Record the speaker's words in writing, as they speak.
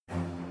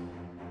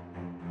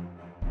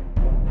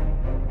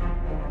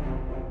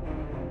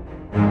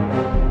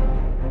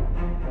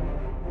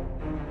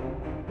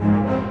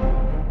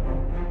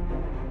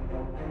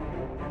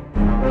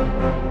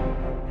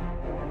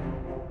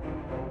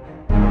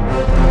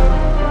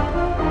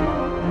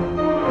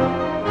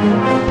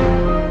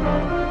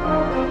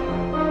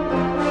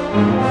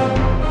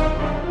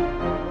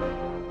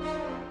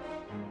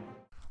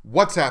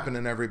What's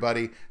happening,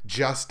 everybody?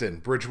 Justin,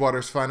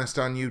 Bridgewater's Finest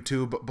on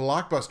YouTube,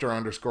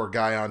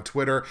 Blockbuster_guy on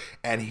Twitter,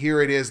 and here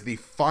it is, the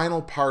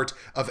final part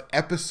of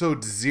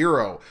episode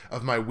 0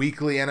 of my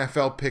weekly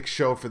NFL pick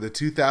show for the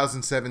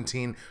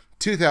 2017-2018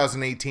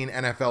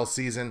 NFL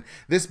season.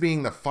 This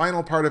being the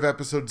final part of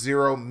episode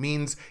 0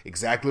 means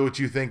exactly what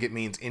you think it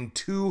means. In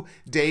 2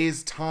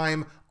 days'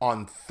 time,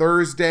 on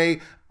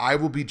Thursday, I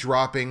will be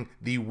dropping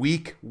the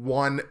Week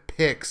 1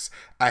 picks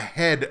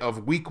ahead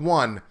of Week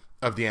 1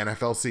 of the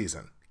NFL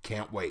season.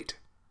 Can't wait.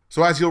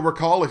 So as you'll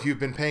recall, if you've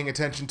been paying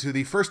attention to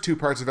the first 2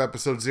 parts of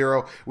episode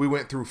 0, we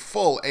went through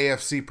full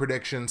AFC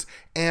predictions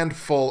and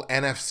full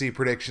NFC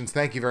predictions.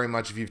 Thank you very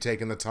much if you've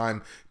taken the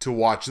time to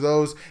watch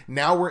those.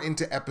 Now we're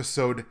into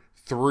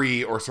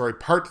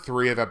part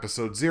 3 of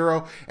episode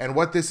 0, and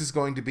what this is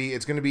going to be,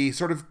 it's going to be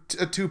sort of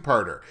a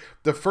 2-parter.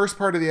 The first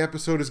part of the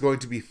episode is going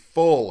to be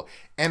full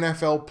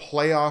NFL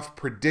playoff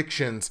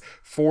predictions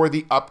for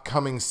the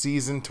upcoming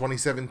season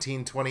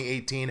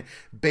 2017-2018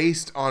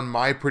 based on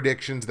my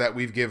predictions that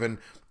we've given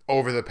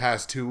over the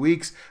past 2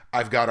 weeks.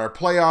 I've got our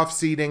playoff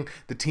seeding,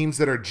 the teams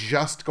that are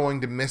just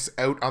going to miss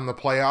out on the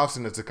playoffs,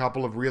 and it's a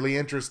couple of really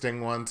interesting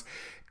ones,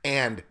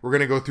 and we're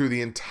going to go through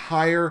the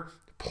entire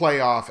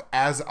playoff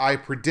as I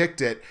predict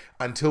it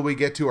until we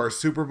get to our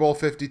Super Bowl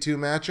 52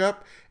 matchup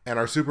and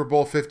our Super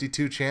Bowl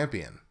 52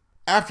 champion.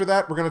 After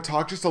that, we're going to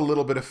talk just a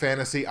little bit of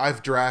fantasy.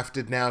 I've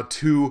drafted now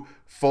 2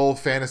 full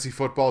fantasy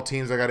football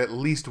teams. I got at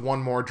least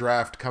one more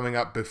draft coming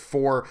up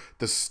before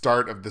the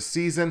start of the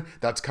season.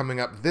 That's coming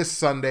up this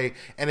Sunday,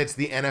 and it's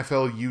the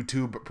NFL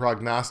YouTube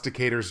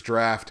Prognosticators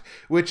Draft,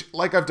 which,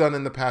 like I've done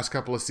in the past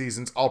couple of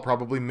seasons, I'll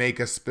probably make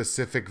a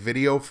specific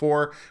video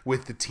for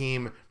with the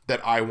team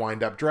that I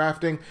wind up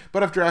drafting.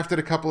 But I've drafted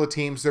a couple of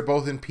teams. They're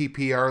both in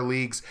PPR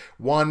leagues.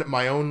 One,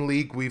 my own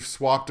league, we've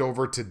swapped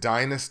over to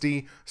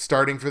Dynasty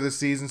starting for the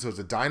season, so it's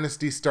a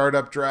Dynasty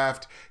startup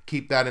draft.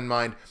 Keep that in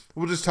mind.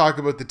 We'll just talk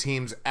about the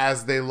teams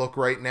as they look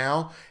right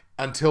now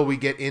until we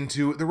get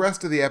into the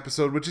rest of the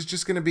episode, which is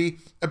just going to be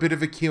a bit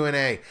of a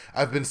Q&A.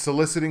 I've been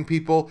soliciting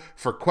people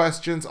for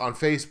questions on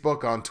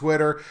Facebook, on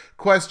Twitter,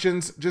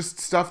 questions, just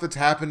stuff that's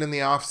happened in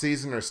the off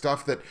season or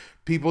stuff that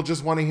people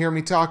just want to hear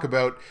me talk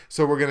about.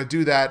 So we're going to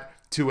do that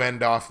to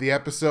end off the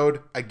episode,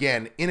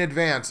 again, in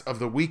advance of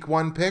the Week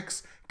 1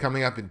 picks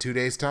coming up in 2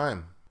 days'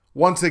 time.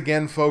 Once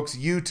again, folks,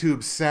 YouTube,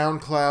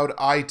 SoundCloud,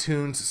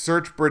 iTunes,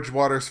 search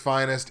Bridgewater's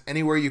Finest.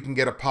 Anywhere you can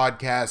get a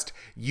podcast,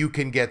 you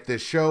can get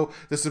this show.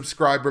 The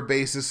subscriber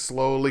base is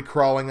slowly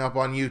crawling up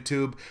on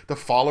YouTube. The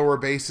follower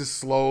base is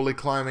slowly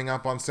climbing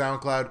up on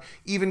SoundCloud.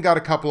 Even got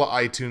a couple of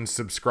iTunes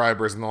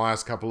subscribers in the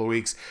last couple of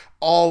weeks.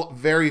 All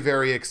very,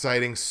 very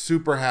exciting.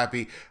 Super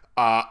happy.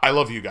 I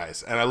love you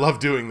guys, and I love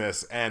doing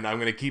this, and I'm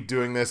going to keep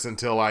doing this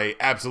until I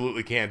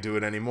absolutely can't do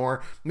it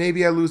anymore.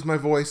 Maybe I lose my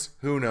voice,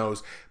 who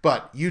knows.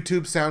 But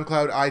YouTube,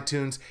 SoundCloud,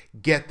 iTunes,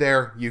 get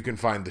there, you can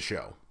find the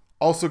show.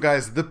 Also,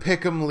 guys, the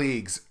Pick'em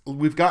Leagues.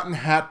 We've gotten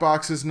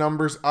Hatbox's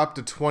numbers up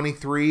to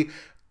 23.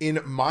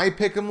 In my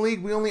Pick'em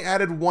League, we only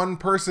added 1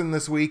 person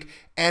this week,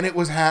 and it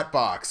was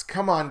Hatbox.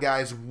 Come on,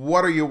 guys.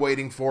 What are you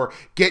waiting for?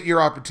 Get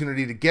your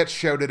opportunity to get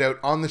shouted out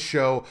on the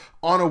show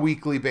on a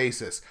weekly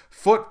basis.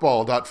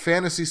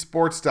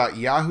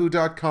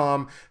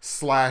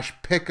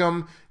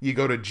 football.fantasysports.yahoo.com/pick'em. You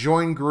go to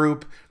join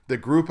group. The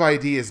group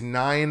ID is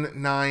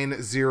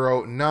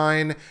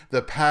 9909.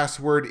 The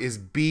password is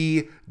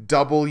BWFinest,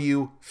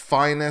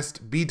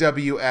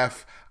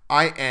 BWFINEST.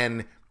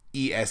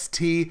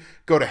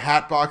 Go to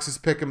Hatbox's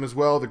Pick'em as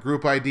well. The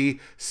group ID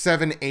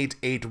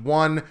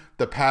 7881.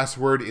 The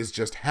password is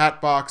just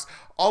Hatbox.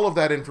 All of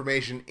that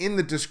information in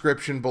the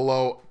description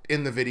below,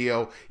 in the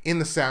video, in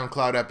the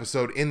SoundCloud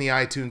episode, in the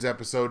iTunes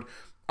episode.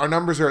 Our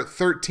numbers are at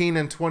 13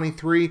 and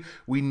 23.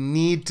 We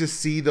need to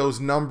see those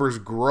numbers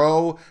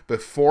grow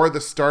before the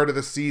start of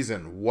the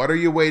season. What are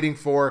you waiting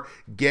for?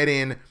 Get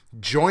in,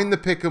 join the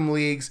Pick'em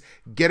Leagues,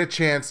 get a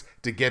chance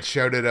to get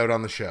shouted out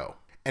on the show.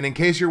 And in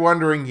case you're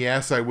wondering,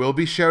 yes, I will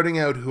be shouting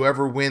out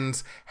whoever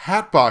wins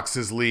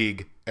Hatbox's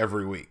league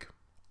every week.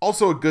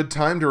 Also a good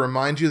time to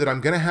remind you that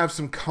I'm going to have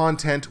some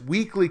content,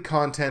 weekly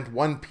content,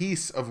 one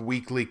piece of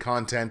weekly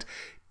content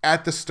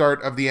at the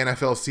start of the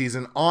NFL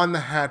season on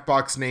the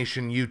Hatbox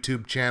Nation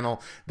YouTube channel.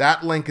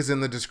 That link is in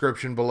the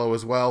description below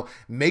as well.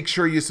 Make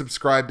sure you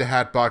subscribe to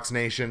Hatbox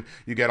Nation.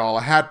 You get all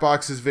of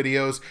Hatbox's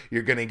videos.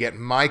 You're going to get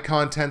my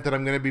content that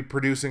I'm going to be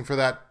producing for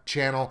that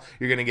channel.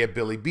 You're going to get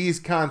Billy B's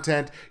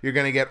content. You're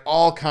going to get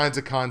all kinds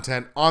of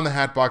content on the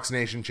Hatbox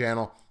Nation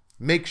channel.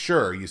 Make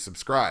sure you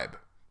subscribe.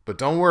 But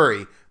don't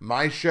worry,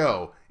 my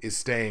show is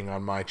staying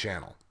on my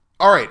channel.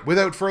 All right,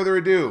 without further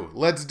ado,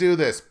 let's do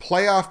this.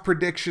 Playoff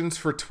predictions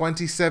for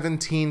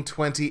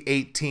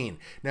 2017-2018.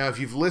 Now, if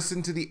you've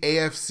listened to the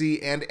AFC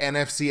and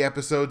NFC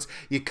episodes,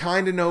 you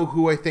kind of know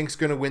who I think's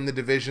going to win the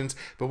divisions,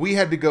 but we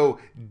had to go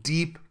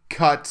deep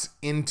cuts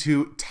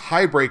into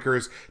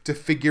tiebreakers to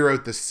figure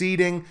out the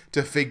seeding,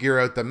 to figure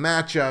out the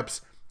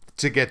matchups,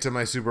 to get to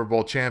my Super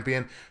Bowl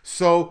champion.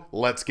 So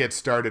let's get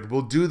started.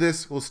 We'll do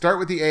this. We'll start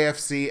with the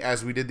AFC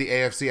as we did the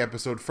AFC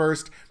episode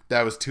first.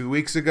 That was 2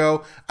 weeks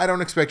ago. I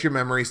don't expect your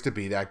memories to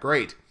be that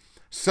great.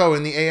 So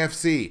in the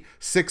AFC,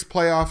 6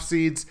 playoff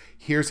seeds,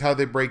 here's how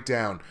they break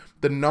down.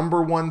 The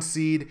number 1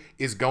 seed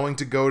is going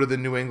to go to the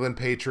New England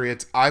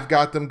Patriots. I've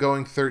got them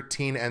going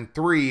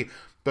 13-3,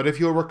 but if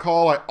you'll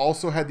recall, I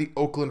also had the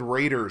Oakland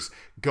Raiders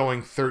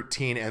going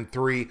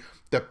 13-3.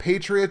 The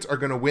Patriots are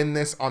going to win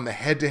this on the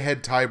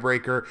head-to-head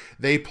tiebreaker.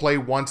 They play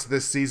once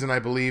this season, I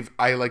believe.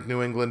 I like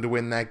New England to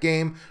win that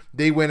game.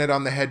 They win it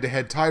on the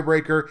head-to-head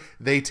tiebreaker.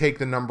 They take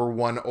the number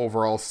 1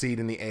 overall seed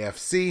in the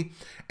AFC,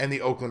 and the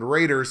Oakland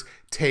Raiders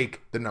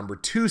take the number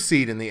 2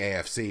 seed in the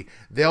AFC.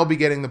 They'll be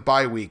getting the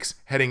bye weeks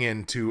heading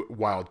into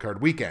Wild Card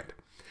Weekend.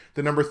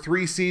 The number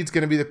 3 seed is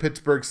going to be the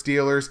Pittsburgh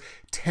Steelers,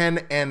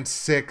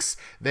 10-6.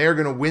 They're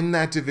going to win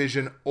that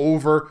division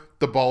over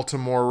the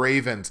Baltimore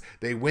Ravens.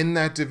 They win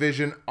that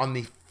division on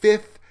the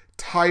 5th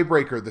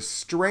tiebreaker, the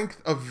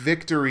strength of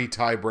victory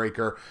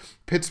tiebreaker.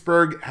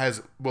 Pittsburgh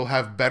will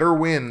have better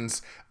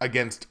wins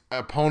against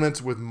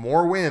opponents with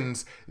more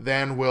wins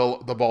than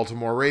will the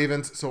Baltimore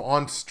Ravens. So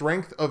on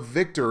strength of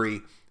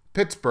victory,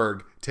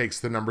 Pittsburgh takes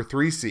the number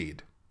 3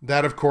 seed.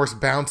 That, of course,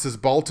 bounces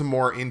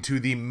Baltimore into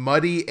the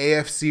muddy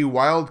AFC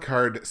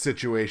wildcard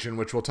situation,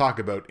 which we'll talk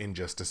about in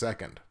just a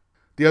second.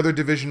 The other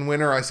division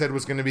winner I said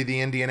was going to be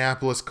the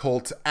Indianapolis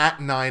Colts at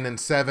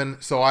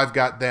 9-7, so I've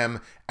got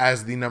them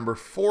as the number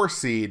 4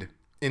 seed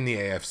in the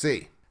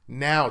AFC.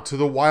 Now, to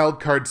the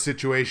wildcard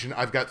situation,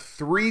 I've got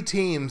 3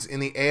 teams in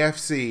the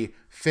AFC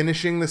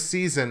finishing the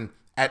season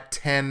at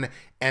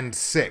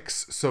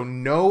 10-6. So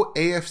no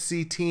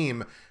AFC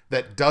team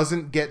that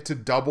doesn't get to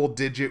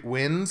double-digit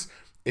wins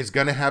is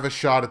going to have a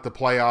shot at the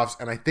playoffs,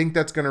 and I think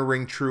that's going to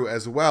ring true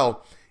as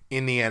well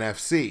in the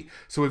NFC.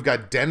 So we've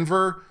got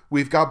Denver,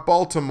 we've got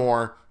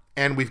Baltimore,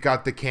 and we've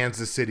got the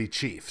Kansas City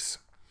Chiefs.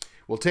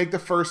 We'll take the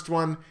first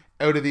one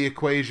out of the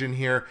equation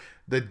here.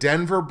 The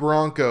Denver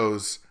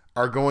Broncos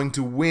are going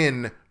to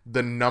win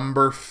the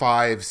number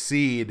 5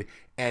 seed,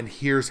 and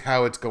here's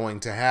how it's going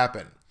to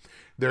happen.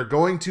 They're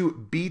going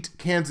to beat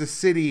Kansas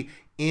City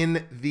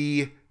in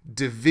the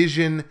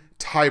division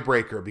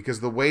tiebreaker, because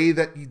the way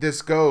that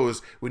this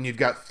goes, when you've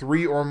got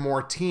 3 or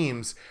more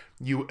teams,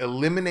 you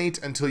eliminate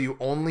until you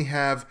only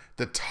have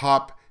the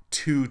top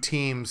 2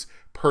 teams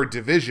per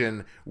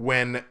division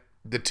when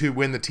the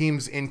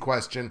teams in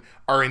question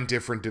are in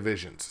different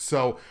divisions.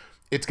 So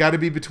it's got to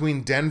be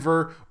between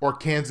Denver or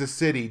Kansas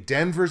City.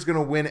 Denver's going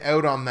to win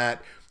out on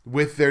that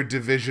with their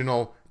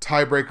divisional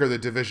tiebreaker, the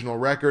divisional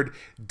record.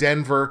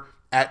 Denver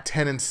at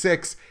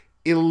 10-6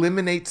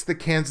 eliminates the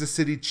Kansas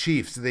City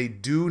Chiefs. They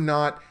do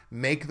not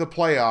make the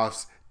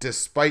playoffs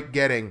despite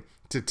getting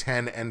to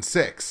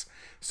 10-6.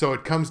 So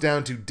it comes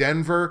down to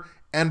Denver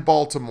and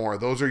Baltimore.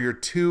 Those are your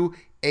 2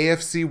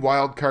 AFC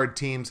wildcard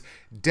teams.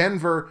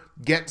 Denver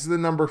gets the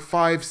number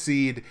 5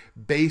 seed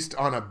based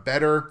on a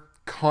better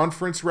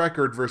conference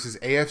record versus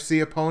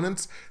AFC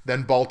opponents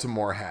than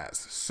Baltimore has.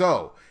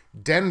 So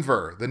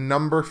Denver, the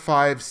number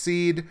 5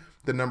 seed,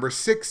 the number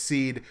 6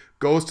 seed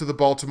goes to the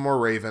Baltimore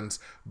Ravens,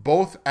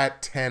 both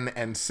at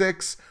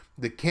 10-6.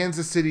 The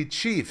Kansas City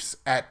Chiefs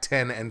at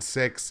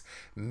 10-6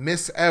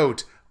 miss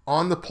out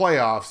on the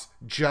playoffs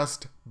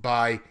just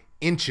by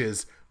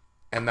inches,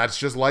 and that's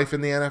just life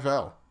in the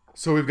NFL.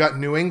 So we've got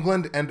New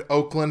England and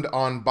Oakland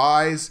on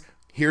byes.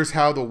 Here's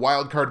how the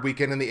wildcard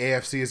weekend in the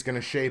AFC is going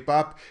to shape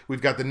up.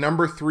 We've got the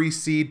number 3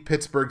 seed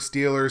Pittsburgh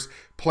Steelers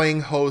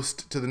playing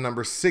host to the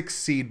number 6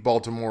 seed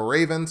Baltimore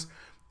Ravens,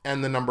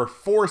 and the number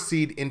 4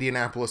 seed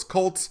Indianapolis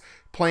Colts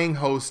playing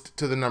host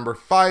to the number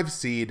 5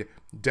 seed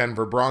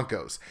Denver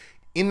Broncos.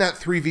 In that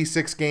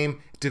 3v6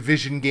 game,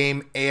 division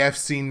game,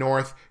 AFC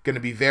North, going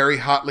to be very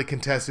hotly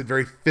contested,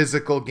 very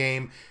physical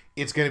game.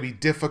 It's going to be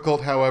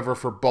difficult, however,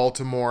 for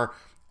Baltimore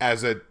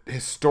as a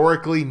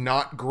historically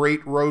not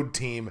great road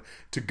team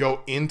to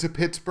go into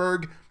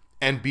Pittsburgh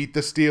and beat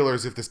the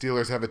Steelers if the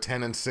Steelers have a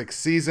 10-6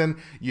 season.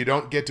 You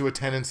don't get to a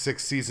 10-6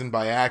 season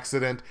by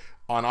accident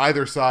on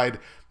either side.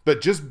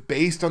 But just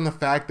based on the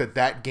fact that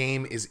that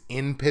game is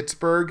in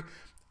Pittsburgh,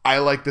 I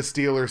like the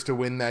Steelers to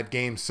win that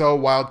game. So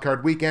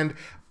wildcard weekend,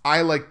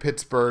 I like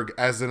Pittsburgh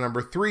as the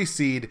number 3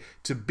 seed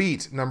to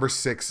beat number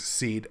 6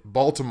 seed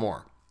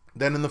Baltimore.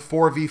 Then in the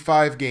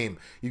 4v5 game,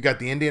 you got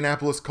the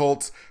Indianapolis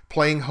Colts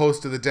playing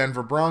host to the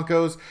Denver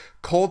Broncos.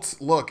 Colts,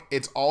 look,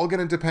 it's all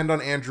going to depend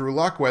on Andrew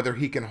Luck, whether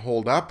he can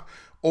hold up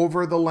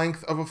over the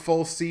length of a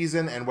full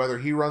season and whether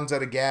he runs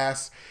out of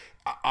gas.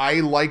 I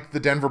like the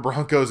Denver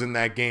Broncos in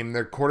that game.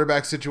 Their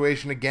quarterback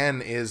situation,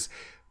 again, is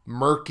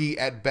murky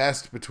at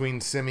best between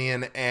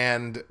Simeon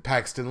and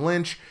Paxton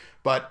Lynch.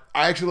 But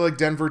I actually like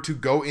Denver to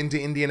go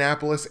into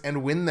Indianapolis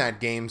and win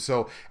that game.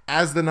 So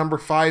as the number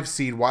 5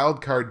 seed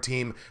wildcard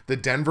team, the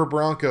Denver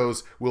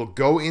Broncos will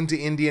go into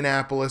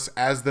Indianapolis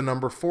as the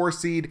number 4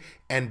 seed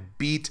and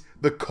beat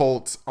the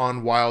Colts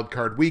on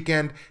wildcard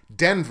weekend.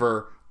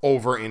 Denver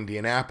over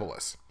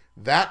Indianapolis.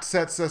 That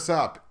sets us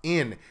up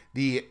in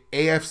the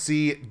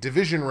AFC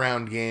division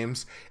round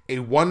games, a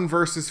 1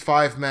 versus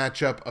 5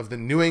 matchup of the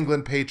New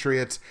England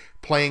Patriots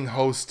playing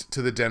host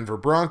to the Denver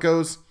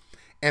Broncos,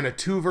 and a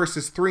 2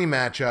 versus 3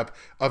 matchup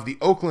of the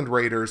Oakland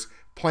Raiders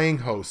playing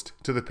host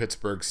to the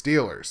Pittsburgh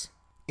Steelers.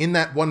 In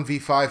that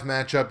 1v5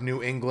 matchup,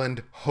 New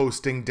England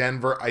hosting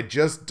Denver, I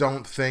just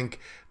don't think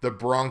the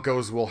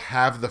Broncos will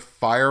have the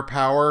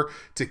firepower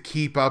to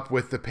keep up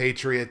with the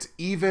Patriots,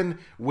 even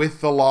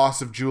with the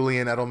loss of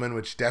Julian Edelman,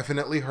 which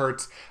definitely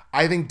hurts.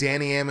 I think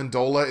Danny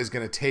Amendola is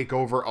going to take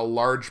over a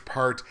large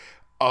part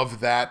of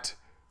that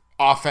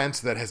offense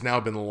that has now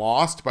been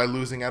lost by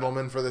losing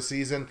Edelman for the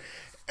season.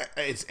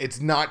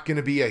 It's not going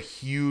to be a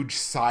huge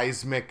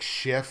seismic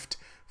shift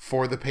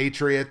for the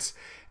Patriots.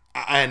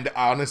 And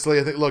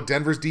honestly, I think, look,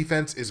 Denver's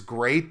defense is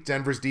great.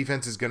 Denver's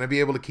defense is going to be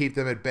able to keep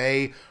them at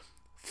bay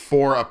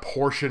for a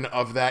portion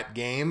of that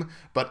game.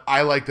 But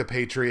I like the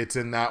Patriots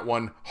in that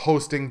one,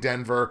 hosting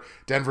Denver.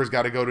 Denver's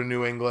got to go to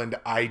New England.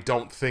 I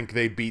don't think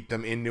they beat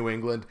them in New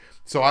England.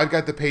 So I've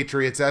got the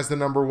Patriots as the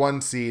number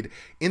 1 seed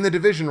in the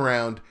division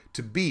round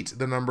to beat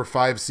the number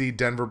 5 seed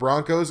Denver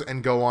Broncos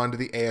and go on to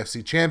the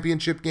AFC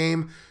Championship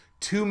game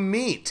to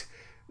meet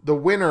the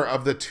winner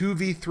of the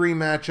 2v3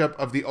 matchup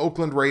of the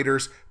Oakland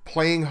Raiders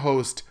playing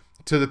host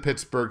to the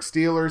Pittsburgh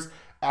Steelers.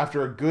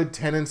 After a good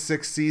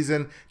 10-6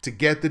 season to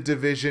get the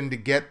division, to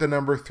get the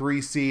number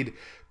 3 seed,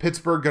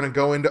 Pittsburgh going to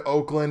go into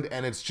Oakland,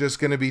 and it's just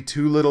going to be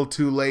too little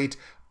too late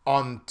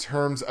on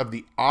terms of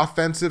the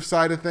offensive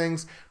side of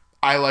things.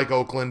 I like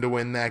Oakland to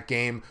win that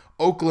game.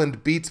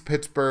 Oakland beats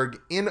Pittsburgh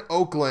in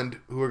Oakland,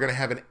 who are going to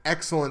have an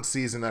excellent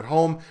season at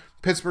home.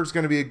 Pittsburgh's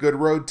going to be a good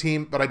road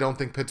team, but I don't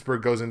think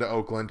Pittsburgh goes into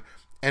Oakland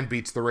and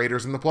beats the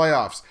Raiders in the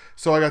playoffs.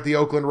 So I got the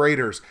Oakland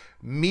Raiders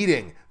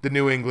meeting the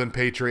New England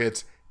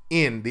Patriots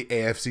in the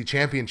AFC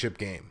Championship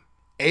game.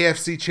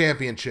 AFC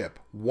Championship,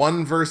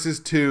 1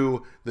 versus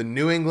 2, the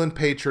New England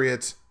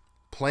Patriots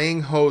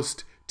playing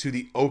host to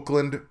the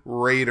Oakland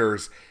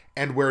Raiders.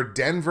 And where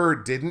Denver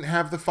didn't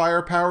have the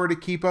firepower to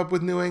keep up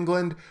with New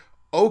England,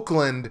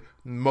 Oakland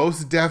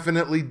most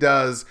definitely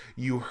does.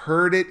 You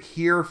heard it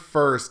here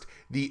first.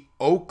 The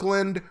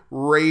Oakland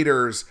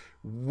Raiders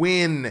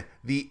win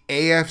the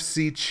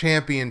AFC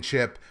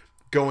Championship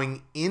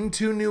going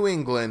into New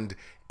England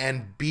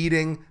and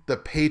beating the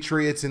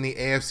Patriots in the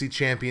AFC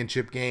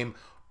Championship game.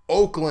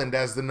 Oakland,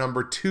 as the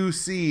number 2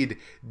 seed,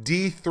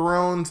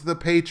 dethrones the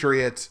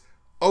Patriots.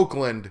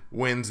 Oakland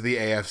wins the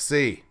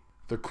AFC.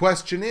 The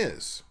question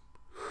is,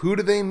 who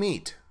do they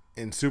meet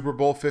in Super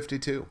Bowl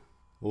 52?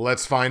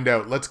 Let's find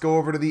out. Let's go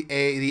over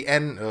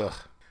to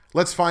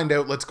Let's find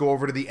out. Let's go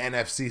over to the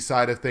NFC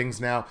side of things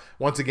now.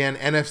 Once again,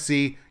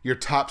 NFC, your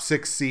top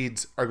 6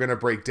 seeds are going to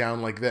break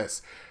down like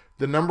this.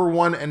 The number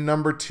 1 and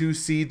number 2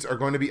 seeds are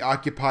going to be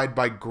occupied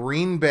by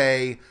Green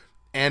Bay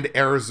and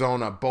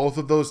Arizona. Both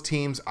of those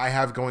teams I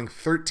have going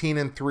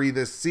 13-3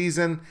 this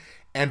season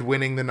and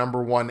winning the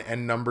number 1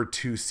 and number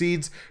 2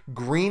 seeds.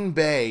 Green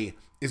Bay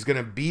is going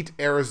to beat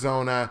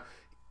Arizona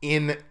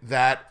in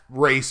that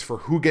race for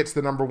who gets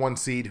the number 1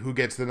 seed, who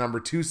gets the number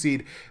 2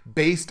 seed,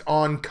 based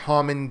on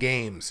common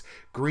games.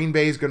 Green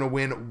Bay is going to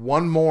win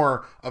one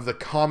more of the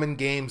common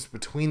games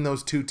between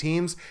those two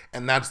teams,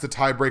 and that's the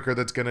tiebreaker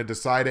that's going to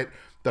decide it.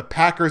 The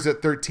Packers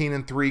at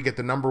 13-3 get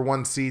the number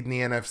 1 seed in the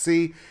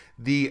NFC.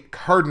 The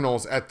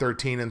Cardinals at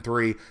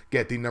 13-3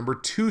 get the number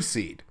 2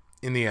 seed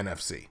in the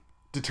NFC.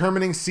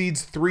 Determining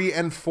seeds 3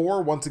 and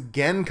 4 once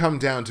again come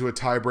down to a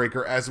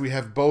tiebreaker, as we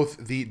have both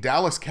the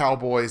Dallas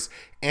Cowboys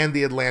and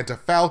the Atlanta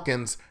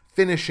Falcons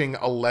finishing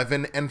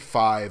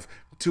 11-5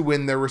 to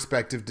win their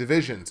respective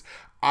divisions.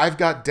 I've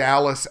got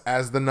Dallas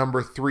as the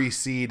number 3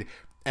 seed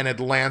and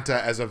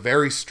Atlanta as a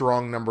very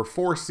strong number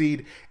 4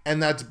 seed,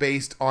 and that's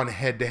based on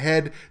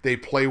head-to-head. They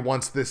play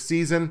once this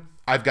season.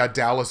 I've got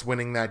Dallas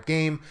winning that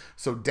game,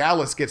 so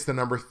Dallas gets the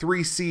number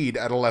 3 seed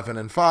at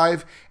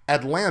 11-5.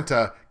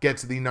 Atlanta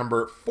gets the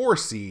number 4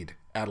 seed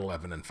at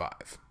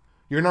 11-5.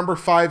 Your number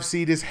 5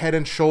 seed is head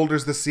and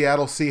shoulders the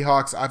Seattle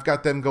Seahawks. I've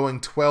got them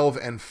going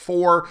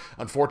 12-4.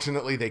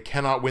 Unfortunately, they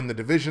cannot win the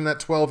division at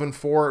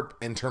 12-4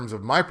 in terms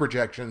of my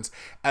projections,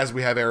 as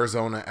we have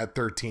Arizona at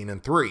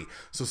 13-3.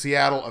 So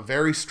Seattle, a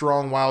very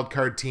strong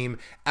wildcard team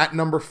at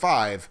number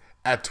 5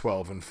 at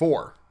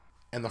 12-4.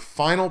 And the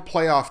final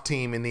playoff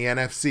team in the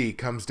NFC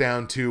comes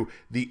down to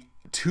the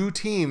 2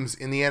 teams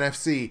in the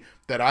NFC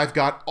that I've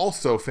got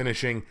also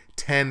finishing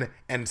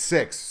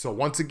 10-6. So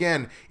once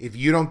again, if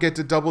you don't get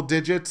to double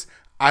digits,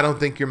 I don't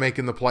think you're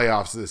making the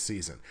playoffs this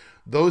season.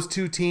 Those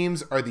 2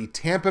 teams are the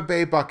Tampa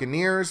Bay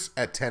Buccaneers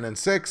at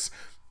 10-6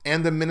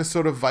 and the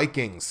Minnesota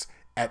Vikings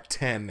at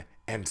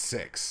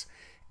 10-6.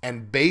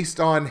 And based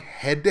on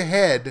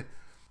head-to-head,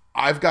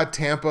 I've got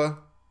Tampa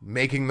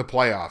making the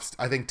playoffs.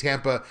 I think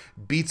Tampa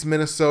beats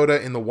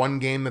Minnesota in the one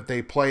game that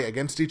they play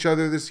against each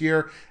other this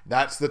year.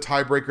 That's the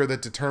tiebreaker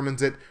that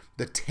determines it.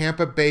 The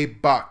Tampa Bay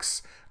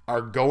Bucks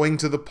are going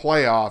to the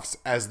playoffs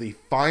as the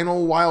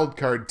final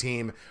wildcard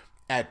team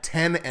at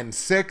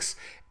 10-6,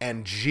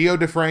 and Gio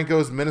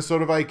DeFranco's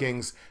Minnesota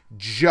Vikings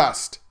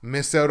just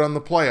miss out on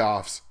the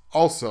playoffs,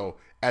 also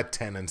at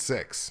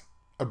 10-6.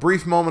 A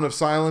brief moment of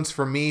silence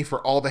for me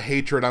for all the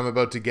hatred I'm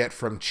about to get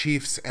from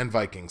Chiefs and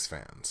Vikings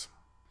fans.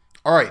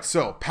 All right,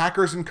 so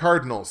Packers and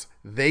Cardinals,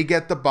 they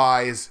get the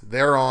byes.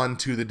 They're on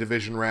to the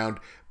division round.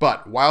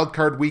 But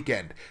wildcard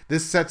weekend,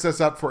 this sets us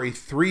up for a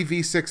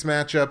 3v6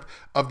 matchup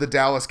of the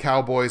Dallas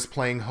Cowboys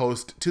playing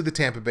host to the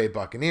Tampa Bay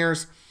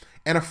Buccaneers,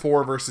 and a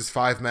 4 versus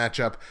 5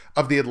 matchup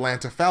of the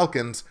Atlanta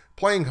Falcons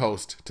playing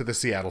host to the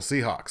Seattle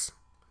Seahawks.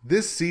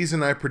 This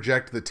season, I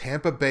project the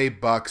Tampa Bay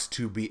Bucks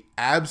to be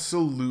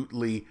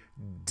absolutely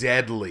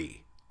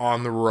deadly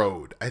on the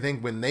road. I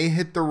think when they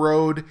hit the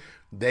road,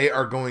 they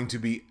are going to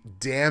be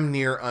damn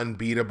near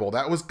unbeatable.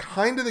 That was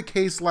kind of the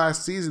case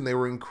last season. They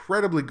were an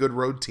incredibly good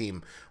road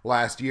team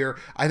last year.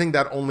 I think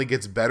that only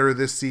gets better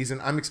this season.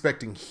 I'm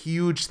expecting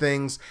huge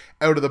things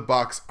out of the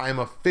Bucks. I'm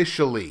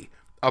officially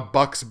a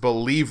Bucks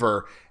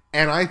believer,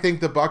 and I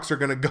think the Bucks are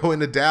going to go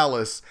into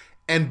Dallas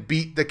and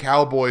beat the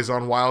Cowboys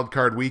on Wild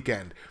Card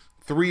Weekend.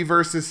 3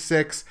 versus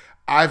 6.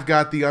 I've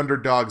got the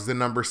underdogs, the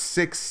number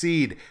 6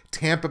 seed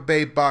Tampa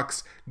Bay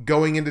Bucks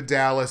going into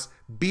Dallas,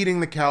 beating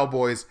the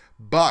Cowboys.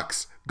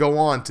 Bucks go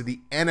on to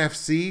the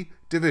NFC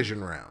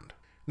division round.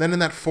 Then in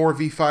that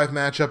 4v5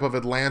 matchup of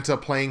Atlanta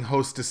playing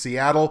host to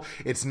Seattle,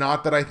 it's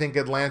not that I think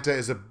Atlanta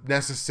is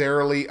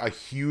necessarily a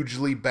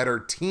hugely better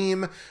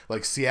team.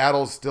 Like,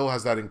 Seattle still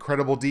has that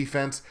incredible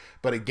defense,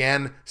 but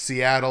again,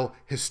 Seattle,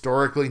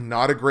 historically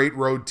not a great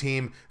road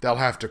team. They'll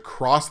have to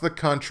cross the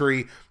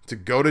country to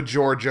go to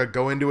Georgia,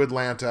 go into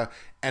Atlanta,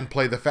 and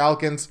play the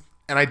Falcons,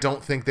 and I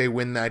don't think they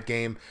win that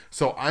game.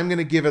 So I'm going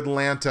to give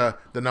Atlanta,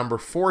 the number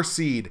 4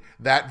 seed,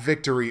 that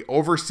victory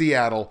over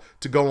Seattle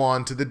to go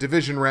on to the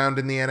division round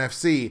in the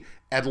NFC.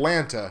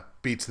 Atlanta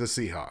beats the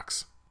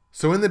Seahawks.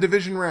 So in the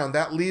division round,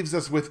 that leaves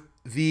us with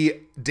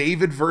the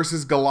David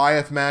versus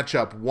Goliath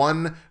matchup,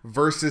 1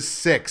 versus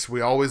 6.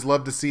 We always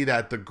love to see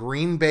that. The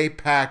Green Bay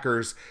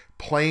Packers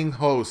playing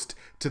host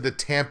to the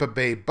Tampa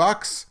Bay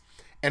Bucks.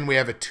 And we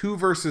have a 2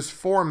 versus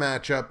 4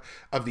 matchup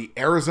of the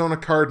Arizona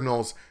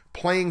Cardinals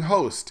playing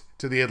host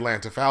to the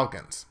Atlanta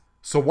Falcons.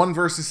 So 1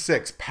 versus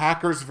 6,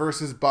 Packers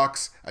versus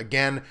Bucks.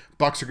 Again,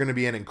 Bucks are going to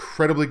be an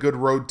incredibly good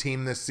road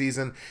team this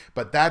season,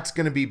 but that's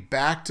going to be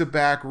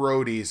back-to-back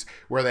roadies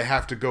where they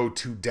have to go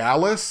to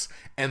Dallas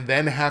and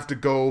then have to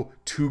go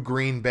to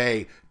Green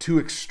Bay. 2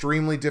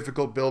 extremely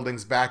difficult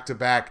buildings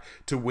back-to-back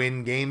to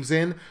win games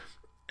in.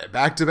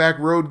 Back-to-back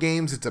road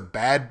games, it's a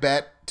bad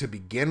bet to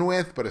begin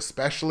with, but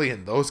especially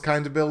in those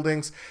kinds of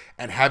buildings,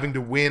 and having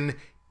to win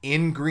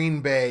in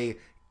Green Bay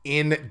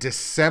in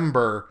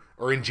December,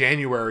 or in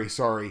January,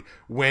 sorry,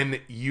 when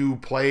you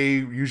play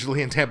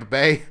usually in Tampa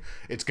Bay,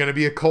 it's going to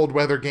be a cold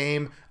weather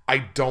game. I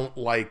don't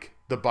like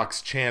the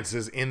Bucks'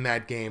 chances in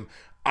that game.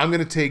 I'm going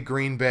to take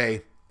Green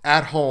Bay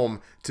at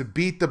home to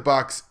beat the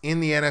Bucks in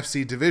the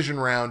NFC division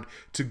round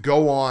to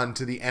go on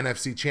to the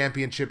NFC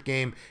championship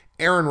game.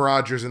 Aaron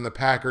Rodgers and the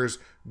Packers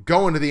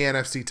go into the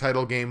NFC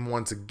title game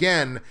once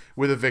again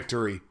with a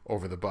victory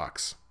over the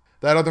Bucks.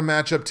 That other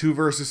matchup, 2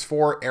 versus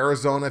 4,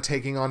 Arizona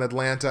taking on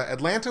Atlanta.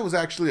 Atlanta was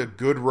actually a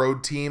good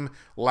road team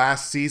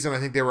last season. I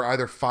think they were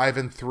either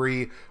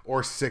 5-3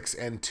 or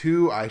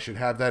 6-2. I should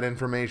have that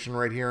information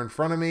right here in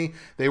front of me.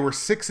 They were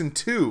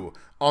 6-2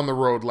 on the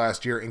road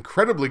last year.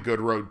 Incredibly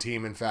good road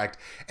team, in fact.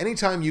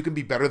 Anytime you can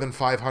be better than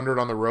 500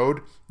 on the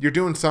road, you're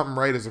doing something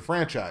right as a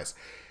franchise.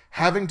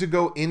 Having to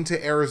go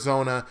into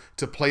Arizona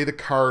to play the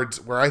Cards,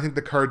 where I think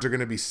the Cards are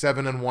going to be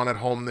 7-1 at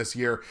home this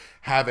year,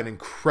 have an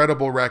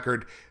incredible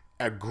record,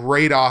 a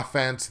great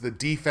offense. The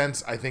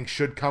defense, I think,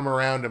 should come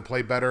around and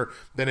play better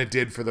than it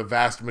did for the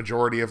vast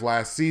majority of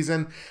last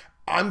season.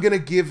 I'm going to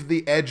give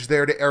the edge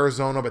there to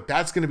Arizona, but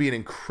that's going to be an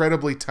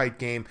incredibly tight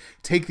game.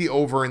 Take the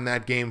over in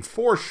that game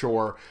for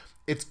sure.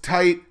 It's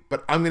tight,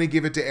 but I'm going to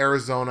give it to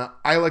Arizona.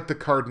 I like the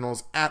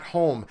Cardinals at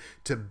home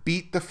to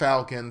beat the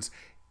Falcons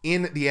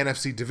in the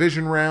NFC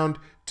division round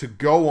to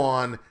go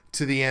on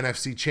to the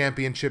NFC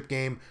championship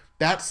game.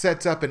 That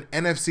sets up an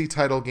NFC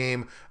title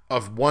game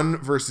of 1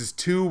 versus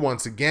 2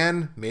 once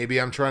again. Maybe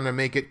I'm trying to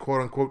make it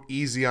quote-unquote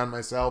easy on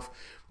myself.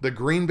 The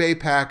Green Bay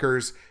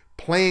Packers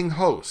playing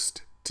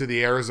host to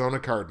the Arizona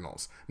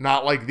Cardinals.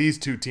 Not like these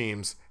two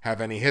teams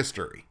have any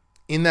history.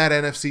 In that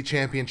NFC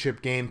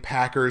championship game,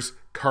 Packers,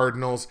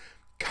 Cardinals,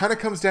 kind of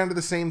comes down to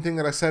the same thing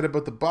that I said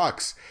about the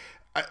Bucks.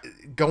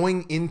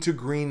 Going into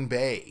Green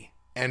Bay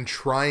and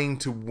trying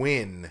to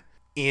win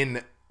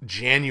in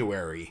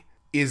January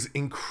is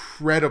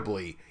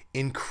incredibly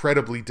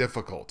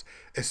difficult,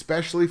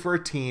 especially for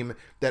a team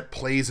that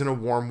plays in a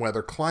warm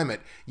weather climate.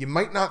 You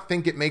might not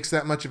think it makes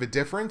that much of a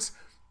difference.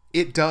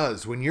 It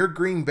does. When you're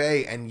Green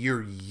Bay and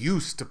you're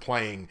used to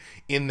playing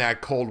in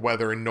that cold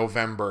weather in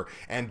November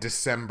and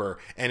December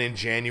and in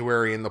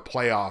January in the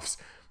playoffs,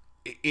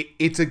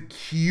 it's a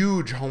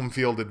huge home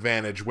field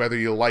advantage, whether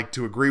you like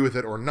to agree with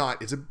it or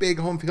not. It's a big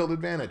home field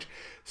advantage.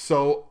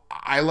 So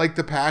I like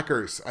the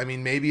Packers. I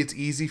mean, maybe it's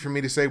easy for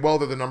me to say, well,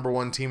 they're the number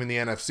 1 team in the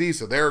NFC,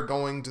 so they're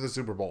going to the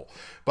Super Bowl.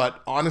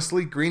 But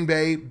honestly, Green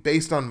Bay,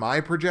 based on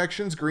my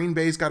projections, Green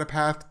Bay's got a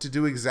path to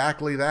do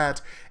exactly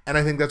that, and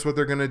I think that's what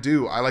they're going to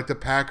do. I like the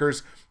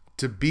Packers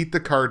to beat the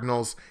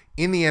Cardinals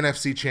in the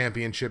NFC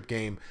Championship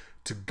game,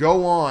 to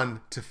go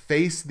on to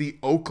face the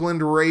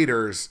Oakland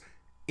Raiders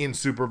in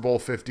Super Bowl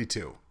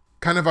 52.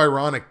 Kind of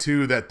ironic,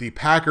 too, that the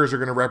Packers are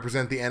going to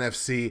represent the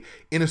NFC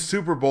in a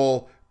Super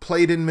Bowl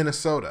played in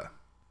Minnesota.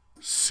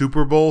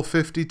 Super Bowl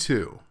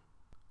 52.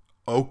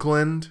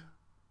 Oakland,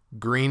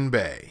 Green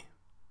Bay.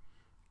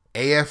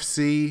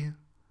 AFC,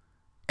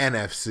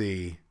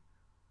 NFC,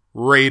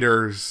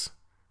 Raiders,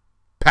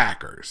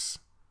 Packers.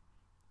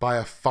 By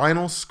a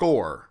final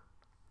score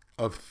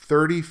of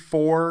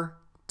 34-30.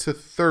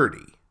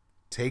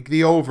 Take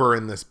the over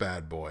in this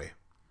bad boy.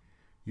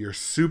 Your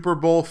Super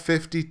Bowl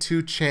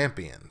 52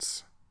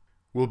 champions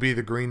will be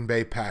the Green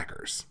Bay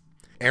Packers.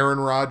 Aaron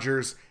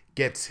Rodgers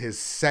gets his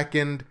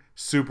second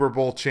Super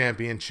Bowl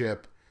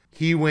championship.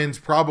 He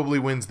probably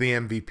wins the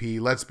MVP.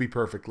 Let's be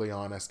perfectly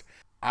honest.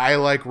 I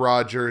like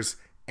Rodgers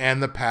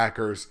and the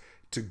Packers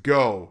to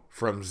go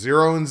from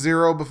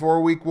 0-0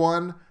 before week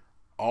 1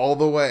 all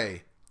the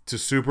way to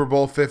Super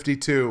Bowl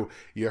 52.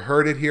 You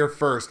heard it here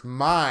first.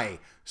 My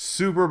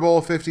Super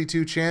Bowl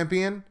 52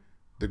 champion,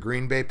 the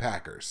Green Bay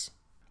Packers.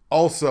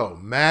 Also,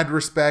 mad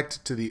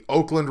respect to the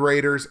Oakland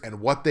Raiders and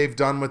what they've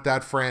done with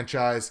that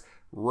franchise.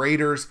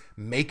 Raiders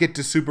make it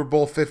to Super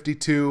Bowl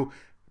 52,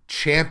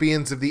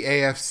 champions of the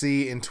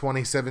AFC in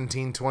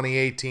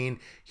 2017-2018.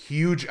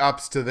 Huge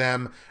ups to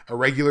them. A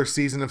regular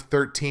season of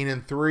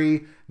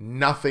 13-3,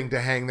 nothing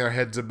to hang their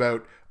heads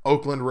about.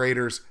 Oakland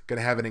Raiders going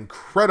to have an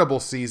incredible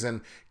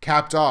season,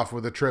 capped off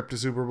with a trip to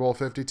Super Bowl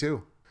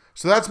 52.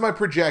 So that's my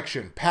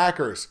projection.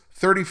 Packers,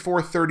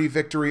 34-30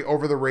 victory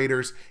over the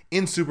Raiders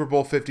in Super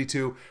Bowl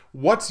 52.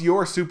 What's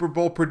your Super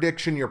Bowl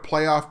prediction, your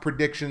playoff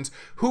predictions?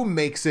 Who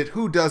makes it?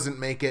 Who doesn't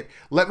make it?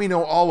 Let me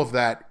know all of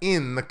that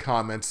in the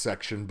comments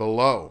section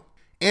below.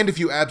 And if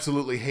you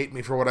absolutely hate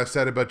me for what I've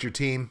said about your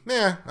team,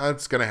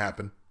 that's going to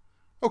happen.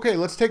 Okay,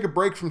 let's take a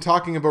break from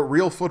talking about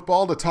real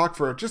football to talk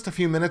for just a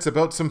few minutes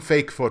about some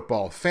fake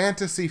football.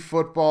 Fantasy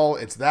football,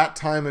 it's that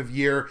time of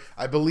year.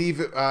 I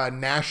believe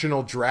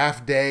National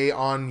Draft Day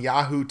on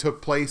Yahoo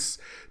took place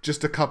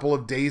just a couple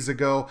of days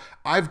ago.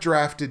 I've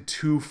drafted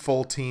 2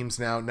 full teams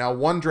now. Now,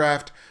 one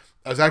draft,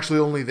 I was actually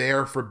only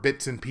there for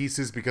bits and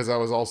pieces because I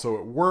was also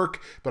at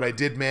work, but I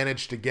did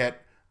manage to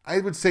get, I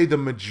would say, the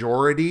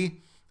majority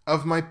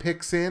of my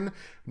picks in.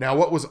 Now,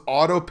 what was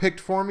auto-picked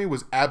for me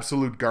was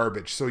absolute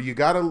garbage. So you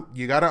gotta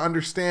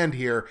understand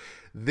here,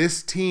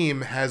 this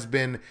team has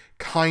been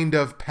kind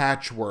of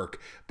patchwork.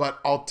 But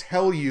I'll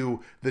tell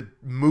you the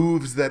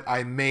moves that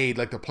I made,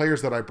 like the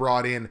players that I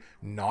brought in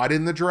not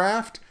in the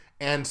draft,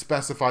 and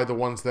specify the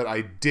ones that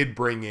I did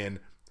bring in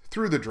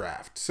through the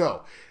draft.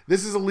 So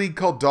this is a league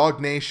called Dog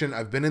Nation.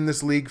 I've been in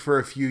this league for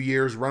a few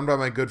years, run by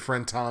my good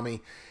friend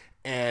Tommy.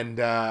 And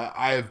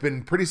I have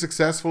been pretty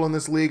successful in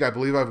this league. I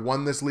believe I've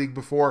won this league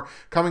before,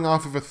 coming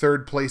off of a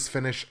 3rd place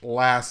finish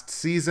last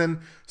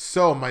season.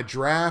 So my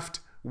draft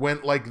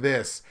went like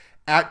this.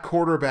 At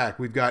quarterback,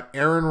 we've got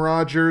Aaron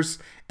Rodgers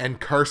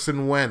and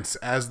Carson Wentz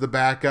as the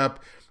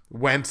backup.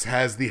 Wentz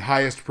has the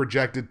highest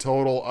projected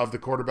total of the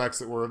quarterbacks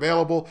that were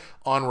available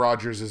on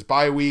Rodgers'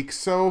 bye week,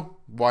 so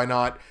why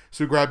not?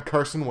 So we grabbed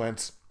Carson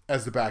Wentz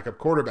as the backup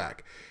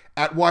quarterback.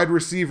 At wide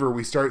receiver,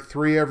 we start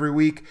 3 every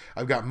week.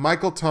 I've got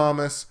Michael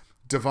Thomas,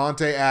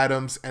 Devontae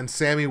Adams, and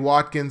Sammy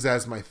Watkins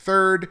as my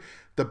 3rd.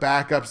 The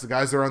backups, the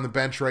guys that are on the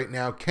bench right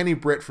now, Kenny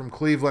Britt from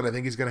Cleveland. I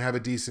think he's going to have a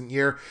decent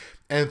year.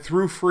 And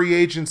through free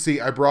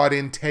agency, I brought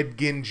in Ted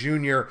Ginn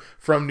Jr.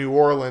 from New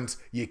Orleans.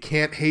 You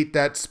can't hate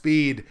that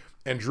speed.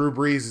 And Drew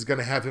Brees is going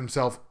to have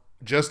himself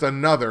just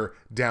another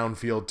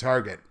downfield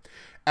target.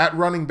 At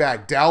running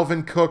back,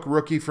 Dalvin Cook,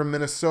 rookie from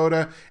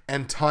Minnesota,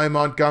 and Ty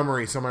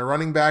Montgomery. So my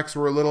running backs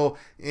were a little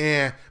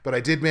but I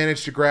did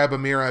manage to grab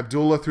Amir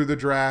Abdullah through the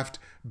draft,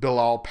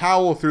 Bilal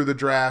Powell through the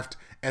draft,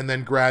 and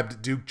then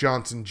grabbed Duke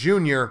Johnson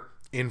Jr.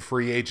 in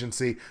free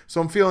agency. So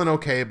I'm feeling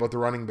okay about the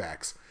running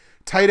backs.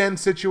 Tight end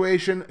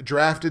situation,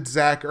 drafted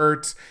Zach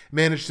Ertz,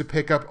 managed to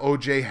pick up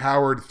O.J.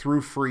 Howard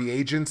through free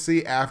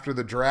agency after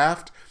the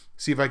draft.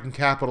 See if I can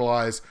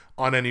capitalize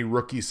on any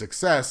rookie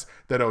success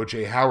that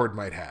O.J. Howard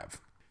might have.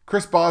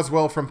 Chris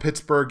Boswell from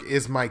Pittsburgh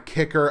is my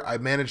kicker. I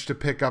managed to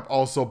pick up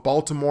also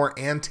Baltimore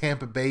and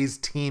Tampa Bay's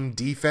team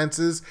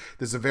defenses.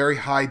 This is a very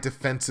high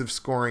defensive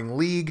scoring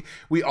league.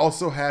 We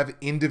also have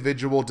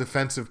individual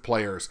defensive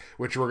players,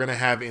 which we're going to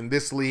have in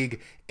this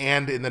league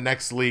and in the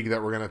next league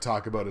that we're going to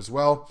talk about as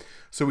well.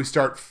 So we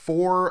start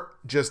 4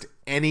 just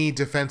any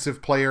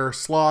defensive player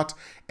slot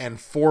and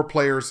 4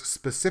 players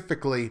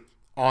specifically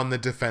on the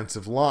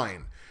defensive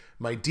line.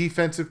 My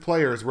defensive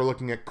players, we're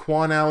looking at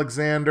Quan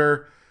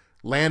Alexander,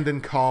 Landon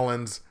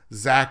Collins,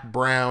 Zach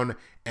Brown,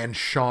 and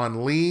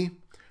Sean Lee.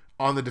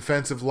 On the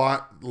defensive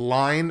line,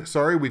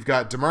 we've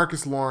got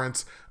DeMarcus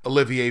Lawrence,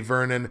 Olivier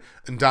Vernon,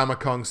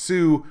 Ndamukong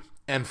Suh,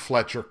 and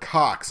Fletcher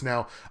Cox.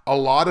 Now, a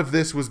lot of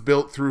this was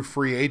built through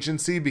free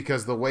agency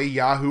because the way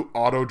Yahoo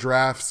auto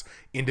drafts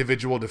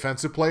individual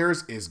defensive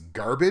players is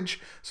garbage.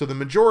 So the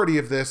majority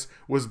of this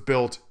was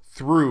built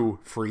through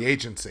free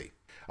agency.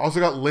 Also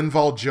got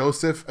Linval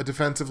Joseph, a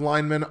defensive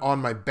lineman, on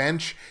my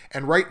bench.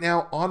 And right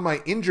now, on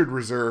my injured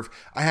reserve,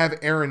 I have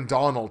Aaron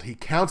Donald. He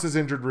counts as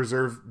injured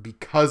reserve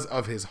because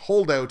of his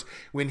holdout.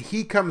 When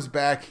he comes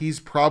back, he's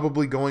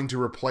probably going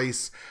to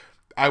replace,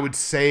 I would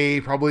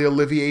say, probably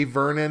Olivier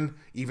Vernon,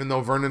 even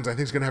though Vernon's, I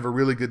think, is going to have a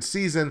really good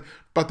season,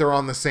 but they're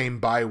on the same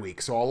bye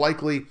week. So I'll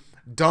likely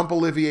dump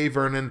Olivier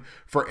Vernon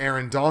for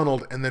Aaron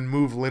Donald, and then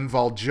move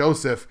Linval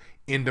Joseph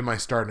into my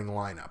starting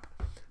lineup.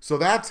 So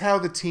that's how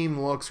the team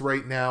looks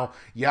right now.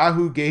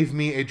 Yahoo gave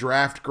me a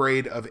draft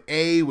grade of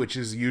A, which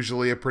is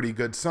usually a pretty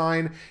good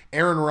sign.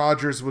 Aaron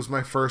Rodgers was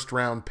my first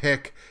round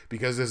pick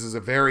because this is a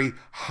very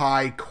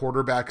high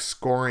quarterback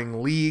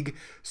scoring league.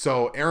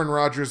 So Aaron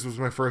Rodgers was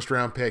my first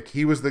round pick.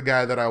 He was the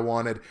guy that I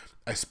wanted.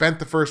 I spent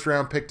the first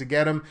round pick to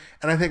get him,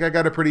 and I think I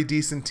got a pretty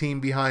decent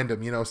team behind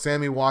him. You know,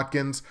 Sammy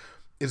Watkins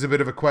is a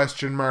bit of a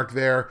question mark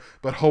there,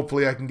 but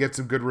hopefully I can get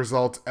some good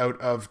results out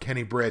of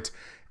Kenny Britt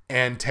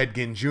and Ted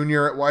Ginn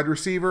Jr. at wide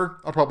receiver.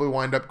 I'll probably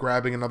wind up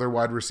grabbing another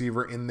wide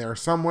receiver in there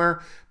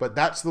somewhere, but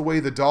that's the way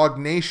the Dog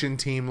Nation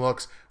team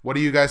looks. What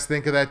do you guys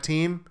think of that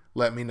team?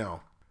 Let me know.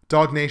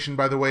 Dog Nation,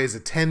 by the way, is a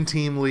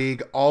 10-team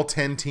league. All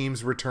 10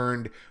 teams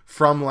returned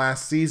from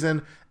last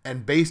season,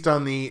 and based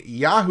on the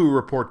Yahoo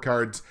report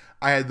cards,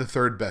 I had the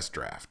third best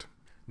draft.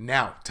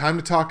 Now, time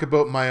to talk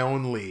about my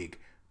own league,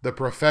 the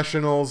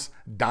Professionals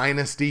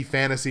Dynasty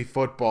Fantasy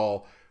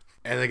Football.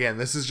 And again,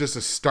 this is just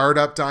a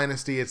startup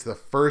dynasty. It's the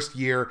first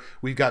year.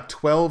 We've got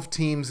 12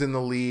 teams in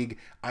the league.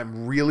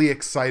 I'm really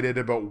excited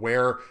about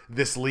where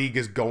this league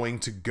is going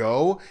to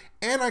go.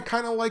 And I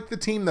kind of like the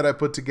team that I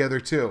put together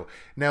too.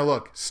 Now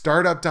look,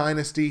 startup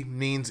dynasty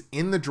means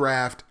in the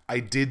draft, I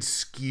did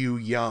skew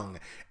young.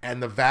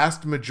 And the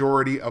vast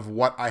majority of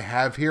what I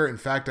have here, in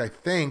fact, I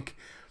think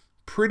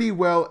pretty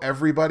well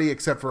everybody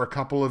except for a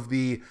couple of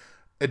the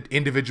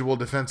individual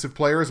defensive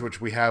players, which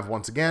we have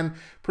once again,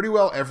 pretty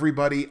well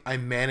everybody I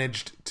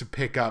managed to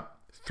pick up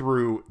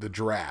through the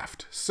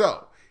draft.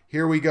 So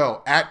here we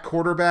go. At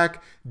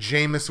quarterback,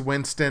 Jameis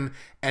Winston,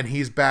 and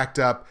he's backed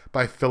up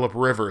by Phillip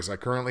Rivers. I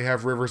currently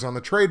have Rivers on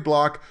the trade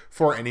block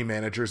for any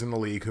managers in the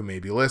league who may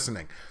be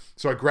listening.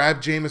 So I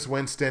grabbed Jameis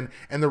Winston,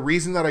 and the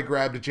reason that I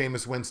grabbed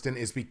Jameis Winston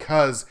is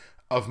because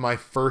of my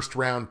first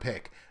round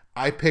pick.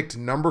 I picked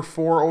number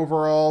 4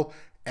 overall,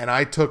 and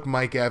I took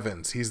Mike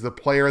Evans. He's the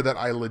player that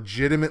I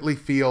legitimately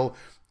feel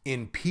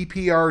in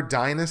PPR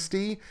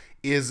Dynasty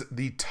is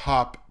the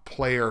top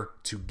player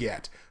to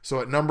get. So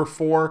at number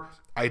 4,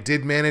 I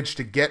did manage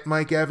to get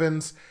Mike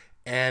Evans,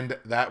 and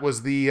that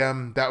was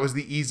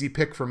the easy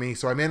pick for me.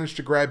 So I managed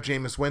to grab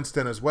Jameis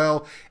Winston as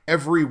well.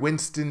 Every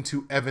Winston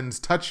to Evans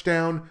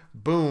touchdown,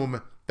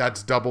 boom,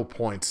 that's double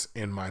points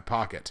in my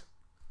pocket.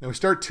 Now we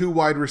start 2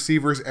 wide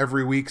receivers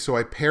every week, so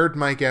I paired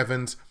Mike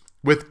Evans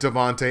with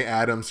Davante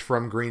Adams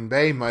from Green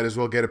Bay. Might as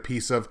well get a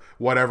piece of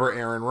whatever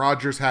Aaron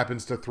Rodgers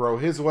happens to throw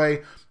his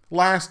way.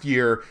 Last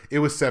year, it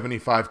was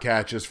 75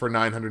 catches for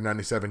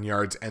 997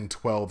 yards and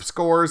 12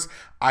 scores.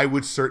 I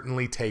would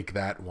certainly take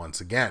that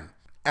once again.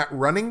 At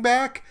running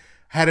back,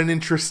 had an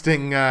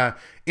interesting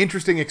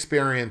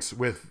experience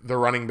with the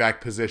running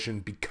back position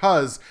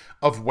because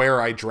of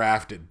where I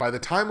drafted. By the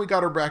time we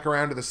got her back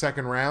around to the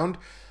second round,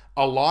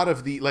 a lot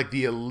of the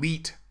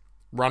elite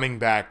running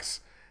backs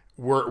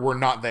were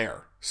not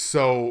there.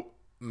 So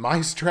my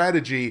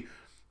strategy,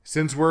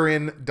 since we're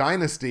in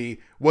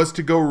Dynasty, was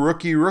to go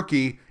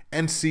rookie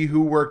and see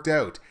who worked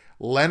out.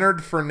 Leonard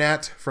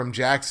Fournette from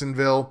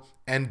Jacksonville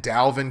and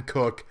Dalvin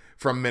Cook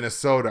from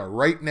Minnesota.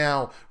 Right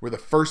now, were the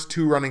first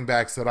 2 running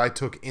backs that I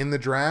took in the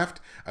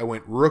draft. I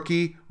went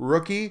rookie,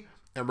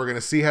 and we're going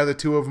to see how the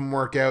 2 of them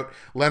work out.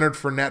 Leonard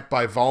Fournette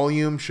by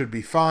volume should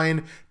be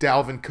fine.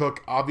 Dalvin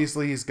Cook,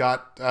 obviously he's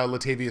got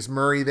Latavius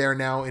Murray there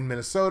now in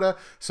Minnesota,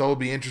 so it'll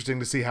be interesting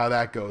to see how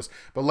that goes.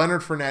 But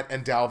Leonard Fournette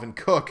and Dalvin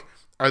Cook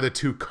are the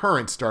 2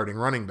 current starting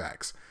running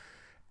backs.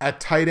 At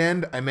tight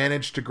end, I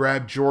managed to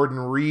grab Jordan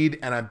Reed,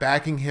 and I'm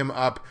backing him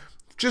up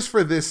just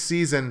for this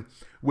season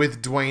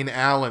with Dwayne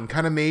Allen,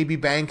 kind of maybe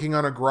banking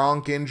on a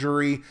Gronk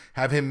injury,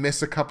 have him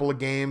miss a couple of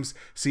games,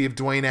 see if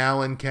Dwayne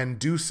Allen can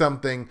do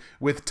something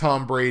with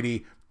Tom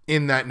Brady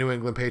in that New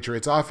England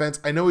Patriots offense.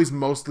 I know he's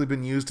mostly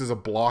been used as a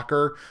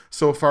blocker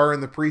so far in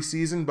the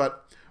preseason,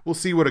 but we'll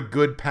see what a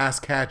good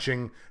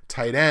pass-catching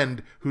tight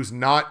end who's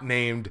not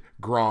named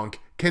Gronk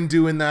can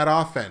do in that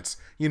offense.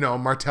 You know,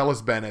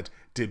 Martellus Bennett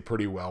did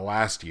pretty well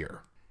last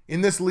year.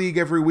 In this league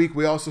every week,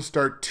 we also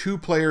start 2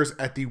 players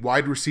at the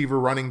wide receiver,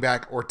 running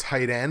back, or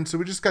tight end. So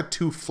we just got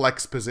 2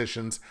 flex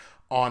positions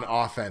on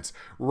offense.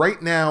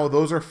 Right now,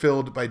 those are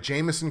filled by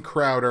Jamison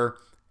Crowder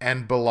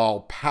and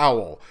Bilal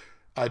Powell.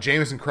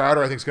 Jamison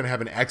Crowder, I think, is going to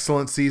have an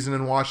excellent season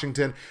in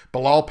Washington.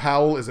 Bilal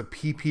Powell is a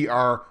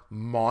PPR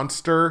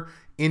monster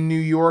in New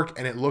York,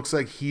 and it looks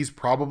like he's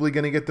probably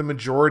going to get the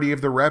majority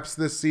of the reps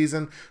this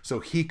season.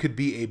 So he could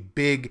be a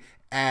big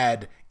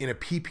add in a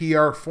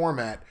PPR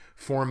format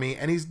for me,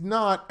 and he's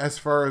not, as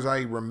far as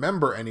I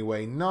remember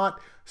anyway,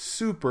 not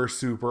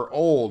super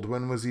old.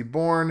 When was he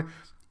born?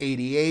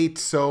 88,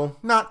 so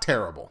not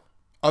terrible.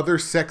 Other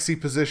sexy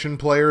position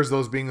players,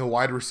 those being the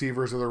wide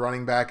receivers or the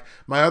running back.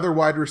 My other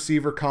wide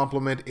receiver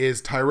complement is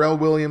Tyrell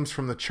Williams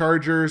from the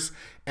Chargers,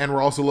 and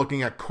we're also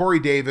looking at Corey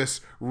Davis,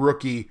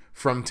 rookie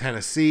from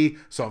Tennessee.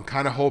 So I'm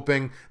kind of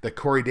hoping that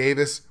Corey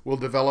Davis will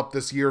develop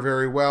this year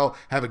very well,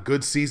 have a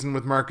good season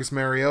with Marcus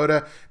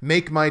Mariota,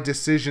 make my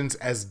decisions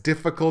as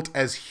difficult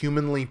as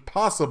humanly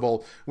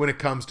possible when it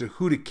comes to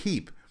who to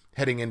keep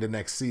heading into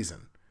next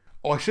season.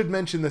 Oh, I should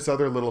mention this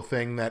other little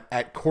thing that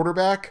at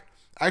quarterback,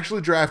 I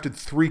actually drafted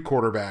 3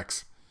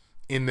 quarterbacks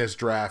in this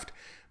draft.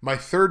 My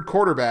third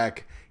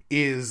quarterback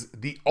is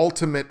the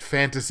ultimate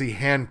fantasy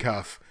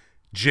handcuff,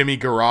 Jimmy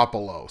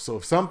Garoppolo. So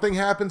if something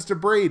happens to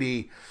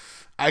Brady,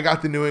 I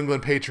got the New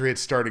England Patriots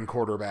starting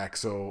quarterback.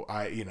 So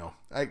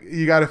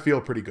you got to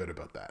feel pretty good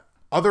about that.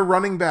 Other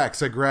running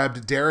backs, I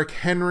grabbed Derrick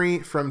Henry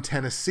from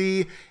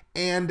Tennessee.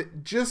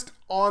 And just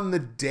on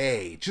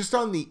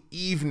the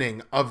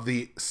evening of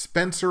the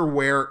Spencer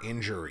Ware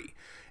injury,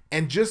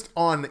 and just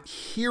on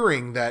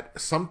hearing that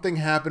something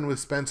happened with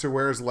Spencer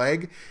Ware's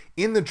leg,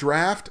 in the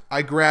draft,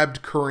 I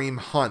grabbed Kareem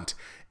Hunt.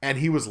 And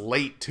he was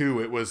late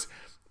too.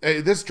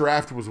 This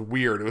draft was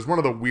weird. It was one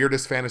of the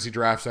weirdest fantasy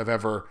drafts I've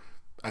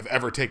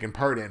ever taken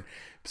part in.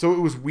 So it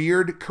was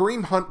weird.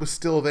 Kareem Hunt was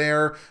still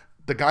there.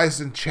 The guys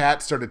in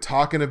chat started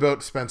talking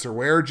about Spencer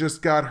Ware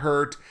just got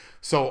hurt.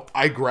 So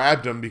I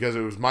grabbed him because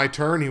it was my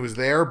turn. He was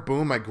there.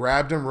 Boom, I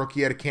grabbed him.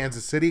 Rookie out of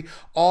Kansas City.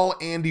 All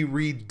Andy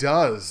Reid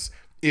does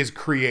is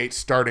create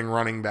starting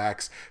running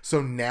backs.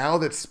 So now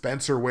that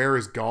Spencer Ware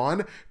is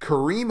gone,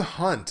 Kareem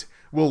Hunt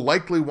will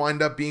likely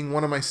wind up being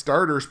one of my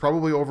starters,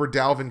 probably over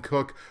Dalvin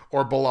Cook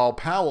or Bilal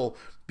Powell,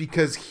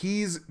 because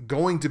he's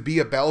going to be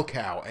a bell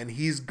cow and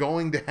he's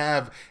going to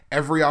have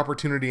every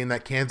opportunity in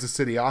that Kansas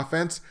City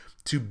offense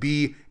to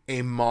be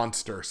a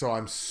monster. So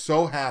I'm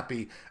so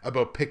happy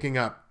about picking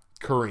up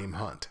Kareem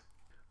Hunt.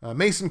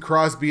 Mason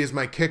Crosby is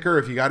my kicker.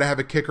 If you got to have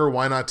a kicker,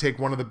 why not take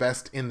one of the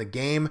best in the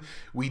game?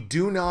 We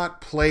do not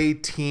play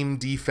team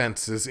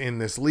defenses in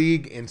this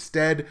league.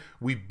 Instead,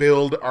 we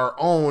build our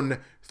own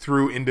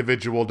through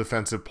individual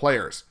defensive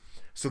players.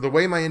 So the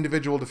way my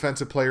individual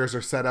defensive players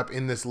are set up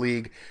in this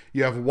league,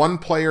 you have one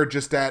player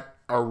just at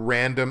a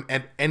random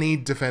at any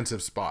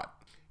defensive spot.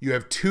 You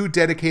have 2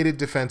 dedicated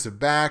defensive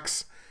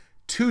backs,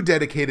 2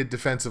 dedicated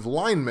defensive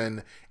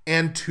linemen,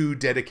 and 2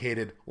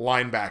 dedicated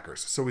linebackers.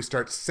 So we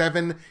start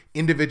 7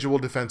 individual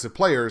defensive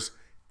players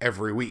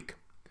every week.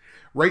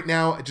 Right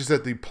now, just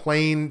at the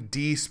plain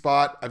D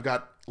spot, I've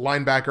got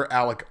linebacker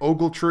Alec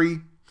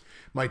Ogletree,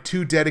 my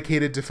 2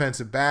 dedicated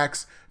defensive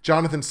backs,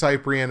 Jonathan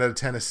Cyprien out of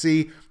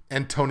Tennessee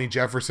and Tony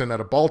Jefferson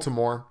out of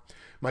Baltimore,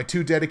 my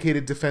 2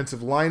 dedicated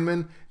defensive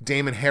linemen,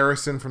 Damon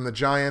Harrison from the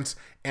Giants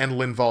and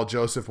Linval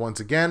Joseph once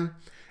again.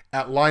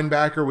 At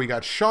linebacker, we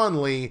got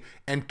Sean Lee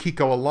and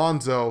Kiko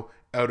Alonso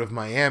out of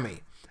Miami.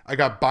 I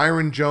got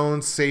Byron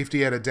Jones,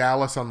 safety out of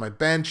Dallas, on my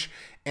bench,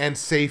 and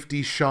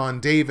safety Sean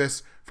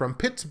Davis from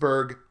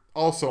Pittsburgh,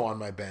 also on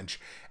my bench.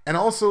 And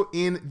also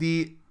in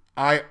the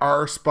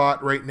IR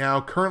spot right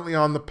now, currently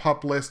on the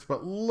PUP list,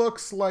 but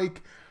looks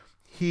like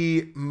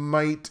he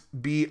might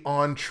be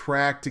on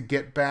track to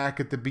get back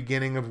at the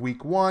beginning of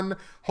week 1.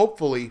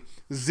 Hopefully,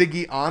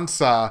 Ziggy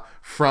Ansah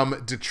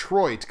from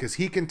Detroit, because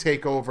he can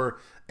take over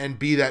and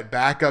be that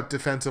backup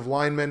defensive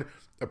lineman,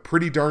 a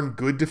pretty darn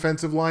good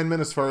defensive lineman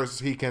as far as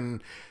he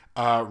can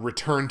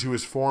return to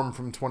his form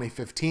from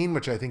 2015,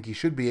 which I think he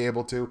should be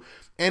able to,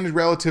 and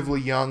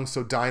relatively young,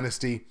 so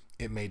Dynasty,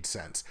 it made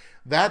sense.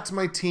 That's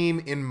my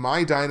team in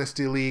my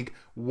Dynasty League.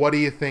 What do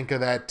you think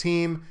of that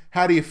team?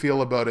 How do you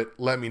feel about it?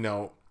 Let me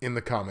know in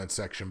the comments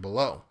section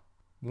below.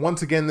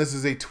 Once again, this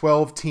is a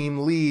 12-team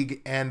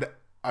league, and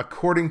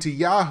according to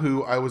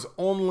Yahoo, I was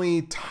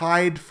only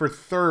tied for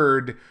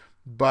 3rd,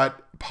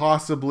 but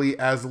possibly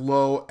as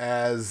low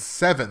as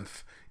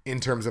 7th in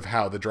terms of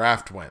how the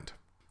draft went.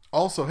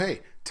 Also,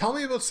 hey, tell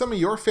me about some of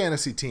your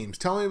fantasy teams.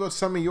 Tell me about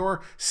some of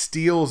your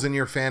steals in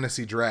your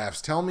fantasy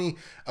drafts. Tell me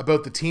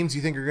about the teams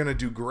you think are going to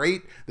do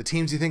great, the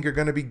teams you think are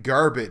going to be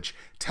garbage.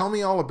 Tell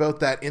me all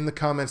about that in the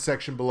comments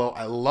section below.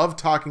 I love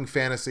talking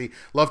fantasy,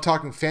 love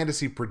talking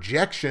fantasy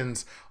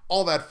projections,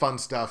 all that fun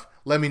stuff.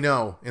 Let me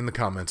know in the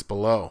comments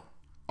below.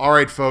 All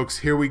right, folks,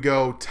 here we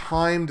go.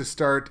 Time to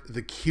start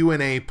the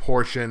Q&A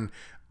portion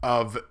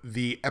of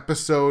the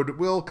episode.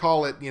 We'll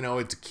call it,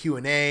 it's a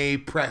Q&A,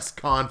 press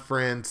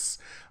conference,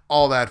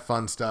 all that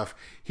fun stuff.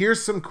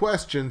 Here's some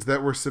questions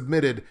that were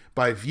submitted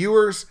by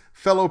viewers,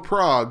 fellow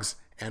progs,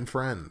 and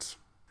friends.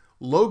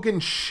 Logan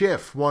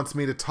Schiff wants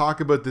me to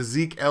talk about the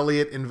Zeke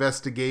Elliott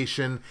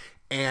investigation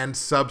and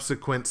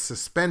subsequent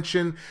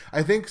suspension.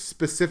 I think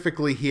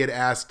specifically he had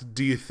asked,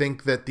 do you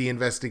think that the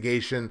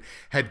investigation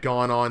had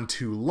gone on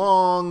too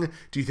long?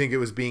 Do you think it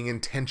was being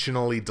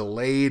intentionally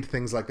delayed?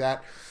 Things like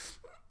that.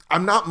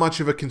 I'm not much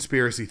of a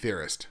conspiracy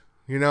theorist.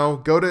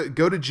 Go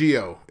to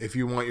Geo if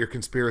you want your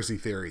conspiracy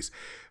theories.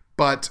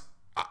 But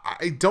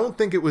I don't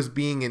think it was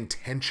being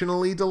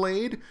intentionally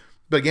delayed.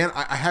 But again,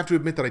 I have to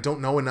admit that I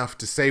don't know enough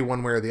to say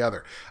one way or the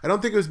other. I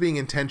don't think it was being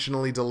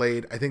intentionally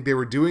delayed. I think they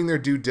were doing their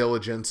due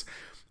diligence.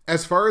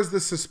 As far as the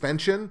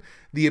suspension,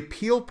 the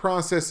appeal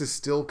process is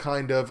still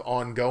kind of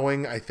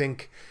ongoing. I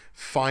think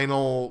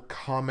final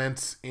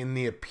comments in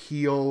the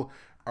appeal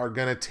are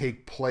going to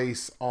take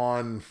place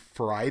on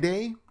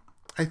Friday,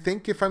 I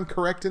think, if I'm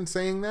correct in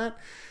saying that.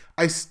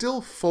 I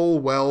still full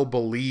well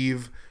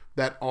believe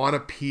that on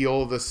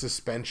appeal, the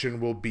suspension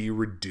will be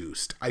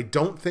reduced. I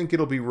don't think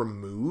it'll be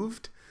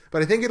removed,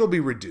 but I think it'll be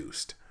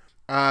reduced.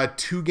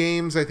 2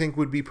 games, I think,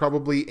 would be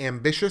probably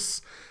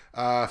ambitious.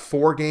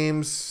 4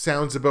 games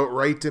sounds about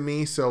right to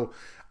me. So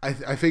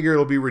I figure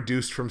it'll be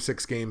reduced from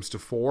 6 games to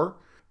 4.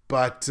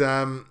 But,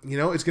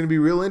 it's going to be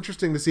real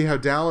interesting to see how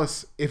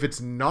Dallas, if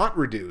it's not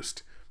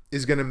reduced,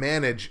 is going to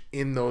manage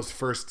in those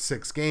first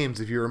 6 games.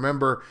 If you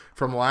remember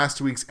from last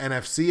week's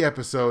NFC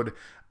episode,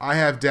 I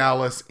have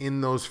Dallas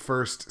in those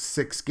first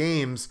 6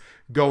 games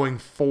going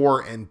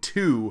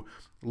 4-2,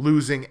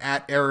 losing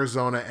at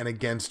Arizona and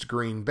against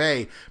Green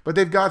Bay. But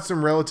they've got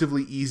some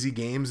relatively easy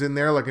games in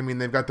there.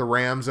 They've got the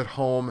Rams at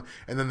home,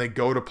 and then they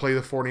go to play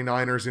the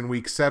 49ers in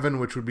week 7,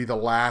 which would be the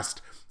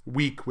last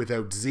week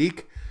without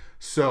Zeke.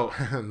 So,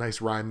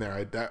 nice rhyme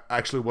there. That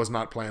actually was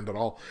not planned at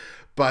all.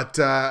 But,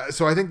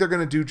 so I think they're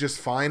going to do just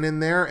fine in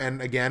there,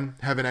 and again,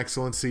 have an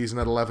excellent season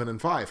at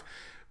 11-5.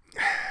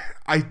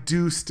 I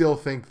do still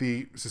think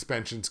the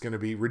suspension's going to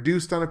be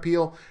reduced on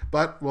appeal,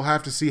 but we'll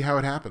have to see how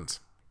it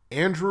happens.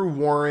 Andrew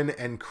Warren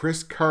and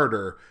Chris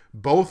Carter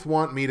both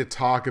want me to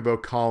talk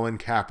about Colin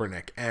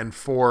Kaepernick. And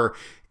for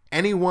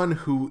anyone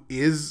who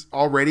is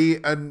already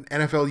an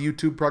NFL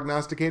YouTube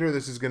prognosticator,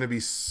 this is going to be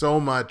so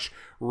much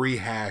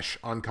rehash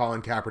on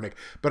Colin Kaepernick.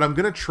 But I'm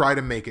going to try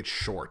to make it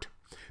short.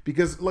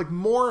 Because,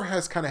 more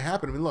has kind of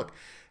happened. I mean, look,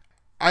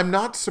 I'm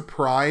not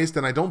surprised,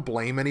 and I don't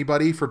blame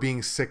anybody for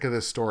being sick of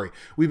this story.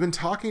 We've been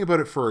talking about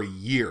it for a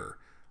year.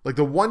 The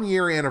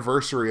 1-year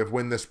anniversary of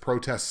when this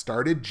protest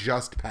started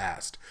just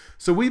passed.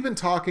 So we've been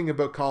talking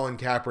about Colin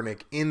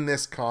Kaepernick in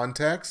this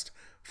context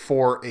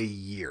for a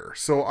year.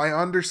 So I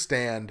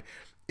understand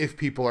if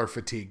people are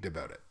fatigued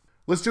about it.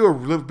 Let's do a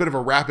little bit of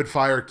a rapid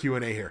fire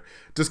Q&A here.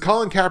 Does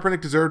Colin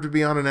Kaepernick deserve to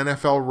be on an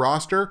NFL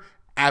roster?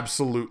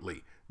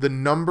 Absolutely. The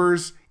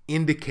numbers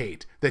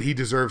indicate that he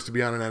deserves to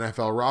be on an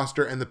NFL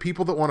roster, and the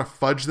people that want to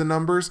fudge the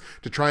numbers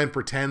to try and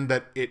pretend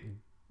that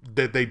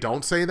they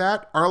don't say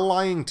that are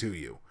lying to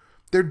you.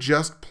 They're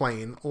just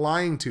plain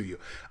lying to you.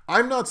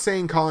 I'm not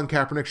saying Colin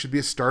Kaepernick should be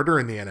a starter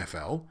in the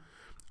NFL.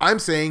 I'm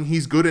saying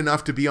he's good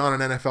enough to be on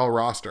an NFL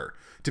roster.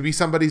 To be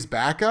somebody's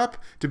backup,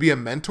 to be a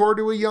mentor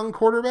to a young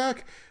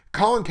quarterback,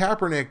 Colin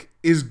Kaepernick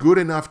is good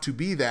enough to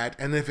be that,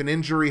 and if an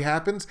injury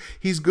happens,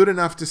 he's good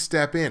enough to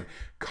step in.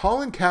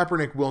 Colin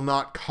Kaepernick will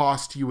not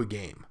cost you a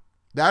game.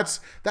 That's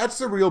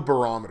the real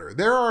barometer.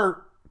 There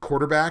are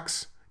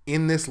quarterbacks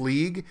in this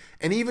league,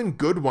 and even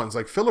good ones,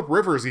 like Phillip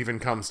Rivers even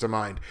comes to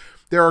mind.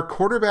 There are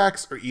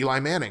quarterbacks, or Eli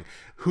Manning,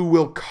 who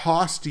will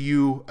cost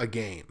you a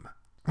game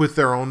with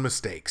their own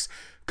mistakes.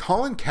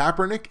 Colin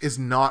Kaepernick is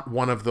not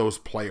one of those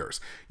players.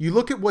 You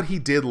look at what he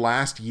did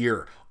last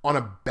year on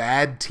a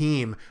bad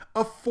team,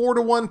 a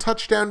 4-1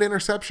 touchdown to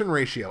interception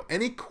ratio.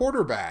 Any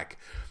quarterback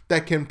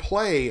that can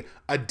play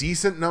a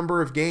decent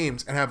number of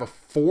games and have a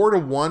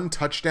 4-1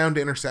 touchdown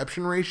to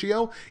interception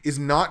ratio is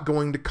not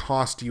going to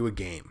cost you a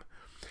game.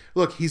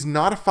 Look, he's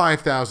not a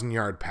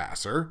 5,000-yard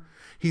passer.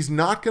 He's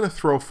not going to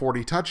throw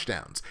 40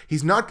 touchdowns.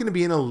 He's not going to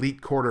be an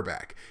elite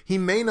quarterback. He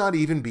may not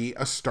even be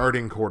a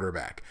starting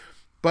quarterback.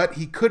 But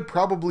he could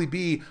probably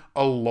be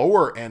a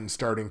lower-end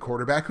starting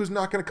quarterback who's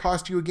not going to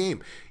cost you a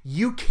game.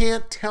 You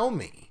can't tell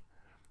me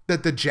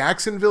that the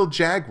Jacksonville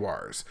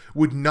Jaguars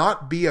would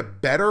not be a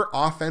better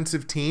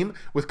offensive team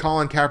with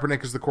Colin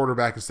Kaepernick as the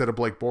quarterback instead of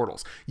Blake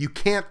Bortles. You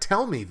can't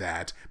tell me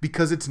that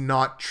because it's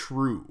not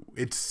true.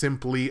 It's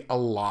simply a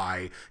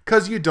lie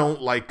because you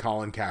don't like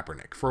Colin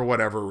Kaepernick for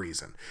whatever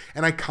reason.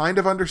 And I kind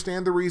of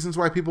understand the reasons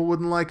why people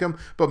wouldn't like him,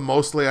 but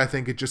mostly I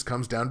think it just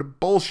comes down to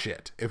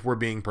bullshit, if we're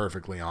being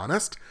perfectly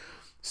honest.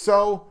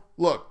 So,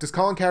 look, does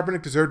Colin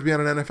Kaepernick deserve to be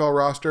on an NFL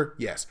roster?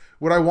 Yes.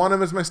 Would I want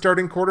him as my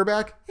starting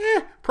quarterback?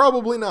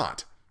 Probably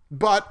not.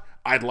 But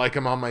I'd like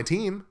him on my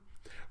team.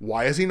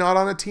 Why is he not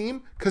on a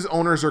team? Because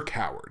owners are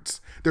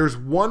cowards. There's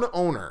one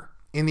owner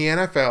in the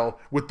NFL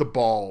with the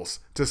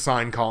balls to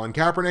sign Colin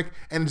Kaepernick,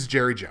 and it's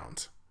Jerry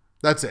Jones.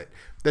 That's it.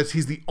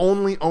 He's the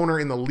only owner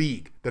in the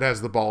league that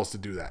has the balls to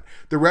do that.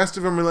 The rest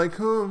of them are like,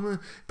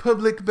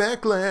 public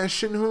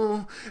backlash,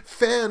 and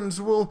fans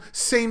will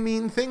say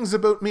mean things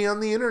about me on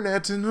the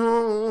internet, and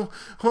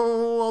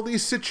all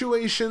these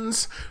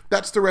situations.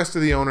 That's the rest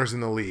of the owners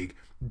in the league.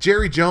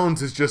 Jerry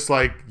Jones is just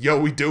like, yo,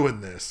 we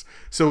doing this.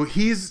 So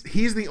he's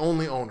the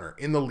only owner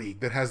in the league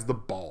that has the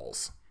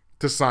balls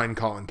to sign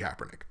Colin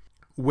Kaepernick.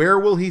 Where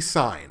will he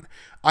sign?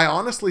 I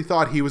honestly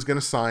thought he was going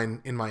to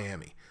sign in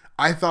Miami.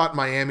 I thought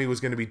Miami was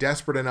going to be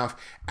desperate enough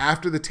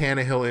after the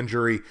Tannehill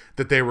injury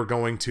that they were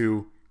going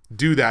to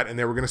do that and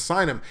they were going to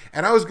sign him.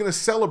 And I was going to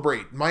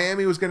celebrate.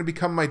 Miami was going to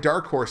become my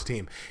dark horse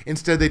team.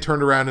 Instead, they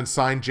turned around and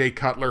signed Jay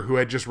Cutler, who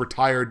had just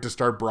retired to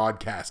start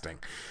broadcasting.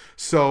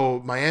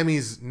 So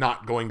Miami's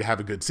not going to have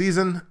a good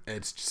season.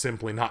 It's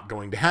simply not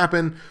going to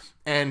happen.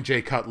 And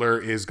Jay Cutler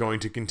is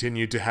going to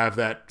continue to have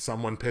that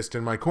someone pissed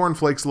in my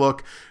cornflakes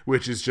look,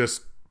 which is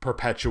just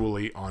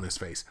perpetually on his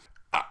face.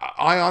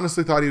 I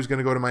honestly thought he was going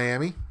to go to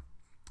Miami.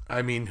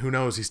 I mean, who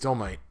knows? He still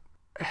might.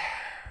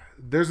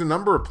 There's a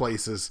number of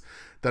places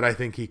that I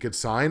think he could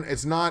sign.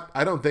 It's not,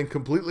 I don't think,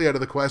 completely out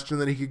of the question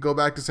that he could go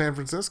back to San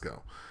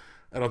Francisco.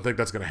 I don't think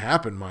that's going to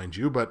happen, mind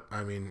you, but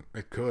I mean,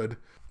 it could.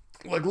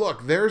 Like,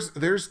 look,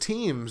 there's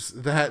teams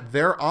that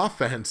their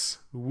offense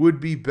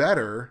would be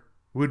better,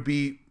 would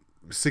be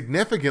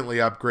significantly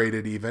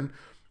upgraded even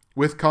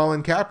with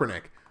Colin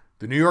Kaepernick.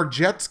 The New York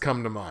Jets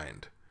come to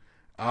mind.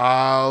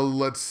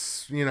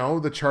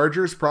 The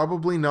Chargers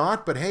probably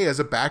not, but hey, as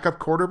a backup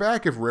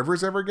quarterback, if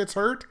Rivers ever gets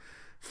hurt,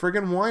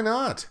 friggin' why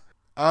not?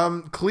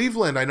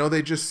 Cleveland, I know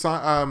they just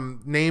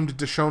named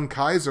Deshaun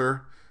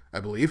Kaiser, I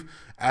believe,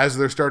 as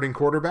their starting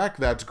quarterback.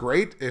 That's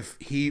great. If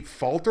he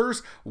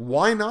falters,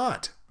 why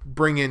not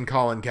bring in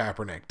Colin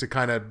Kaepernick to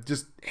kind of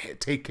just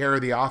take care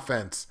of the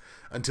offense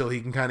until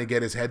he can kind of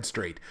get his head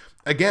straight?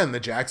 Again, the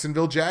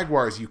Jacksonville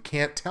Jaguars, you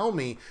can't tell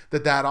me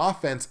that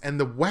offense and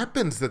the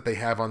weapons that they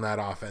have on that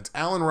offense,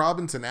 Allen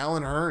Robinson,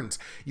 Allen Hurns,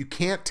 you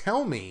can't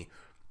tell me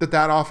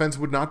that offense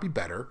would not be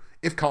better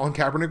if Colin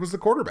Kaepernick was the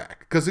quarterback,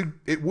 because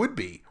it would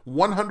be.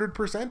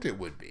 100% it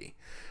would be.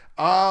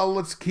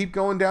 Let's keep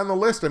going down the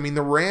list. I mean,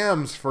 the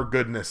Rams, for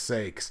goodness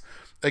sakes.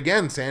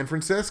 Again, San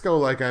Francisco,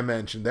 like I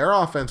mentioned, their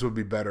offense would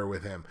be better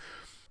with him.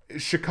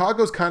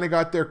 Chicago's kind of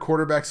got their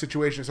quarterback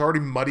situation. It's already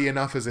muddy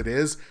enough as it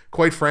is.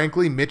 Quite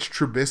frankly, Mitch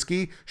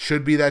Trubisky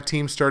should be that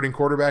team's starting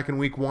quarterback in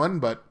week 1,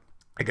 but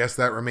I guess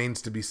that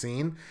remains to be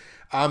seen.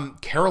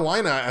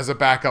 Carolina as a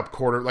backup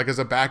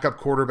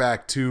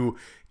quarterback to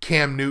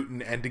Cam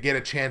Newton, and to get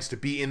a chance to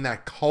be in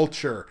that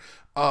culture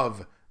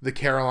of the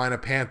Carolina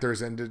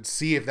Panthers and to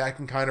see if that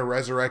can kind of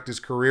resurrect his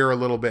career a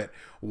little bit.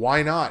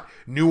 Why not?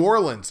 New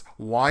Orleans,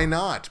 why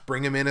not?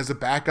 Bring him in as a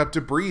backup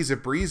to Breeze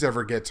if Breeze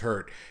ever gets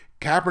hurt.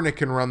 Kaepernick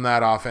can run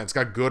that offense,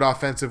 got good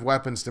offensive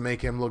weapons to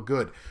make him look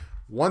good.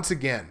 Once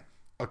again,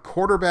 a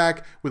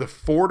quarterback with a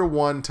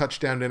 4-to-1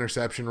 touchdown to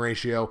interception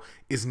ratio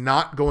is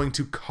not going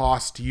to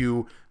cost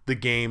you the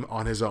game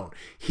on his own.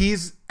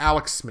 He's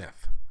Alex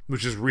Smith,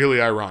 which is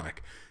really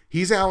ironic.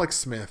 He's Alex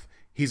Smith.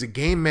 He's a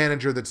game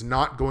manager that's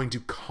not going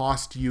to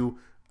cost you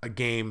a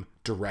game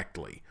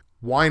directly.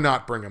 Why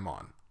not bring him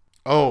on?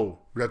 Oh,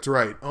 that's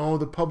right. Oh,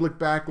 the public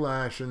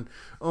backlash, and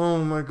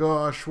oh my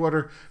gosh, what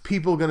are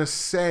people going to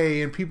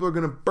say? And people are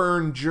going to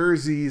burn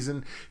jerseys,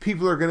 and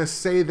people are going to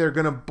say they're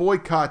going to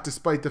boycott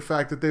despite the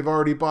fact that they've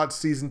already bought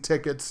season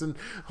tickets. And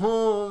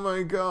oh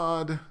my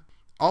God.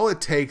 All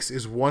it takes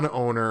is one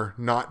owner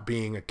not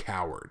being a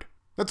coward.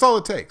 That's all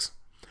it takes.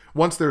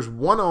 Once there's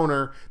one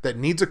owner that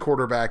needs a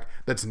quarterback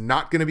that's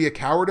not going to be a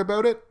coward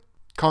about it,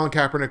 Colin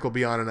Kaepernick will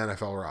be on an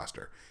NFL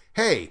roster.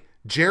 Hey,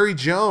 Jerry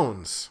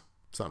Jones.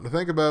 Something to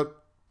think about.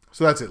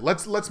 So that's it.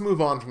 Let's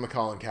move on from the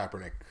Colin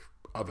Kaepernick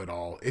of it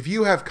all. If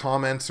you have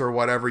comments or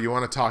whatever you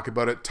want to talk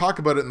about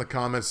it in the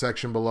comments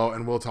section below,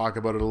 and we'll talk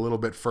about it a little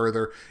bit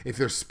further if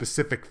there's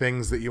specific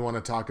things that you want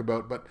to talk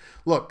about. But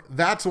look,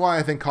 that's why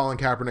I think Colin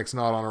Kaepernick's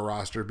not on a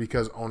roster,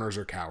 because owners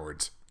are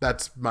cowards.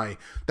 That's my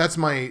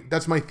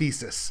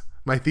thesis.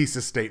 My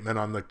thesis statement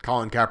on the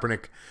Colin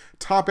Kaepernick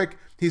topic.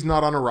 He's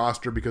not on a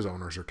roster because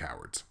owners are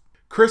cowards.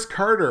 Chris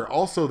Carter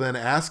also then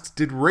asks,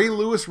 did Ray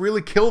Lewis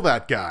really kill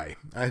that guy?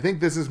 I think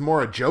this is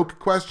more a joke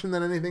question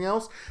than anything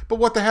else, but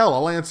what the hell?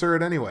 I'll answer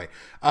it anyway.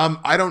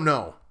 I don't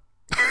know.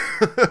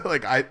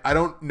 I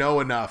don't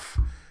know enough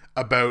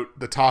about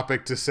the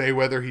topic to say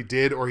whether he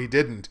did or he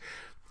didn't.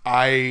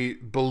 I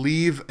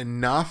believe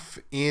enough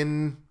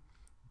in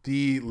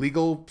the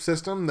legal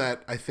system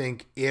that I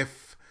think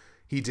if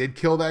he did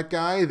kill that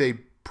guy, they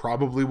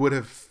probably would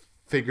have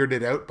figured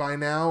it out by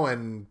now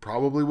and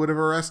probably would have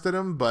arrested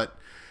him, but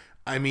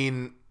I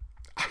mean,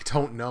 I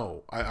don't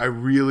know. I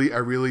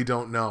really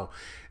don't know.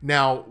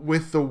 Now,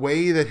 with the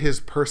way that his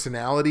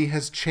personality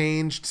has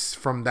changed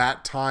from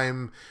that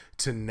time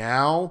to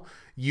now,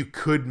 you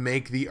could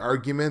make the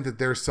argument that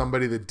there's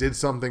somebody that did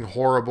something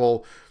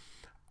horrible,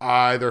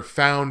 either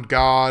found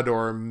God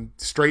or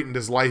straightened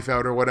his life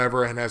out or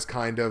whatever, and has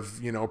kind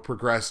of,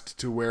 progressed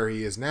to where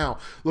he is now.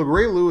 Look,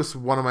 Ray Lewis,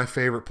 one of my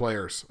favorite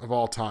players of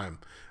all time.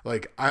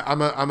 Like, I'm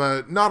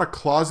not a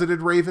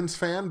closeted Ravens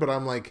fan, but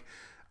I'm like,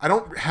 I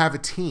don't have a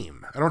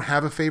team. I don't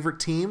have a favorite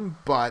team,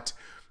 but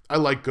I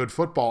like good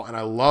football, and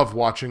I love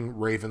watching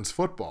Ravens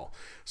football.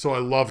 So I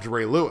loved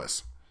Ray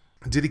Lewis.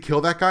 Did he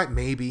kill that guy?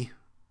 Maybe.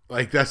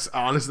 Like, that's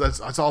honest.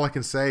 That's all I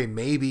can say.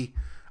 Maybe.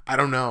 I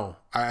don't know.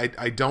 I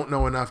don't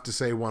know enough to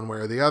say one way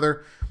or the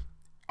other.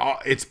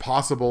 It's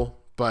possible,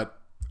 but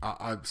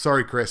I'm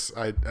sorry, Chris.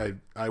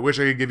 I wish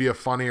I could give you a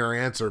funnier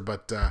answer,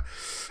 but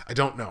I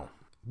don't know.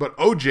 But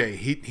OJ,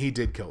 he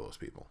did kill those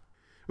people,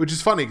 which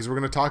is funny because we're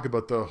going to talk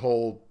about the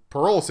whole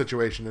parole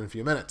situation in a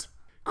few minutes.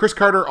 Chris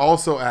Carter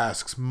also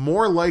asks,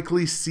 more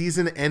likely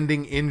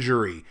season-ending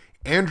injury,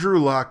 Andrew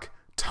Luck,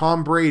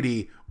 Tom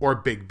Brady, or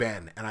Big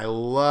Ben? And I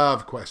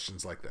love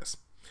questions like this.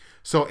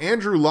 So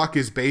Andrew Luck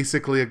is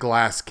basically a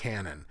glass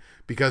cannon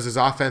because his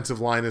offensive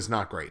line is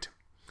not great.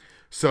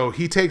 So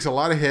he takes a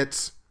lot of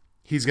hits.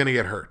 He's going to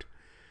get hurt.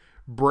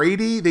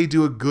 Brady, they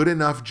do a good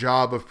enough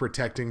job of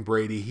protecting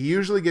Brady. He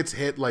usually gets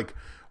hit like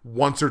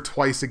once or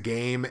twice a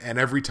game, and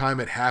every time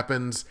it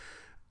happens,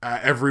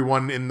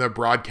 everyone in the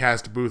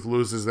broadcast booth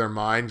loses their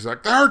mind. He's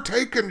like, they're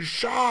taking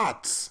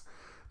shots.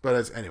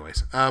 But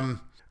anyways,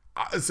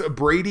 so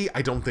Brady,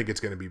 I don't think it's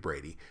going to be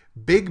Brady.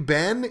 Big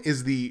Ben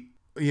is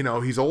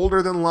he's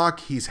older than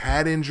Luck. He's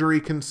had injury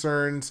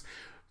concerns,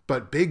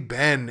 but Big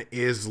Ben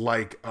is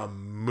like a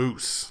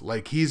moose.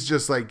 Like, he's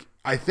just like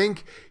I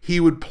think he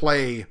would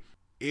play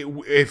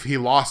if he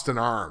lost an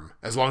arm,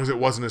 as long as it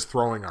wasn't his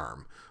throwing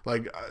arm.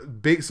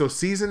 So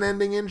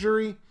season-ending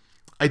injury?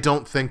 I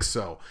don't think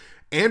so.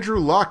 Andrew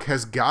Luck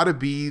has got to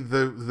be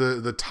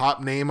the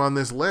top name on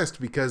this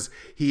list because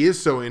he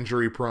is so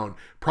injury prone.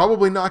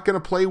 Probably not going to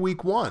play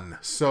week 1.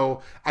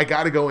 So I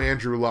got to go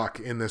Andrew Luck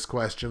in this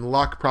question.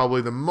 Luck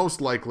probably the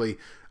most likely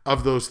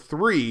of those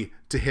 3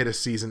 to hit a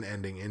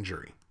season-ending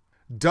injury.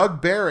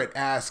 Doug Barrett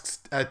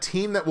asks, a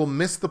team that will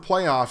miss the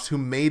playoffs who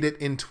made it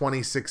in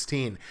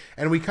 2016.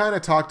 And we kind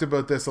of talked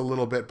about this a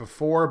little bit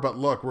before, but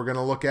look, we're going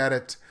to look at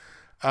it.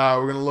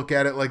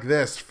 Like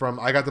this.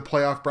 I got the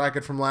playoff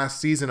bracket from last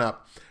season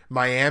up.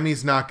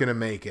 Miami's not going to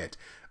make it.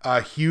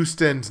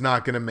 Houston's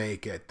not going to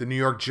make it. The New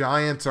York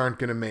Giants aren't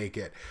going to make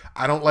it.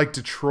 I don't like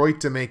Detroit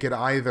to make it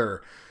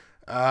either.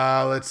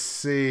 Let's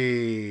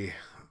see.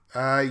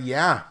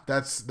 Yeah,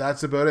 that's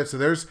about it. So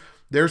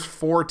there's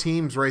 4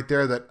 teams right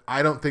there that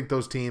I don't think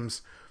those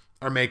teams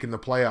are making the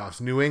playoffs.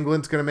 New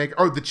England's going to make...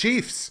 Oh, the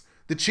Chiefs.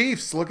 The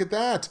Chiefs, look at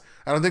that.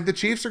 I don't think the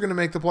Chiefs are going to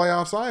make the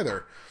playoffs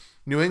either.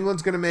 New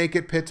England's going to make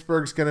it.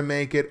 Pittsburgh's going to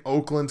make it.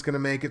 Oakland's going to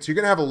make it. So you're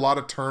going to have a lot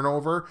of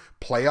turnover,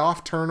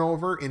 playoff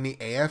turnover in the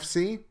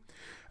AFC.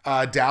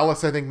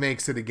 Dallas, I think,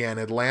 makes it again.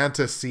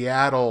 Atlanta,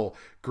 Seattle,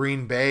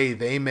 Green Bay,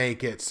 they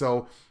make it.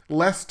 So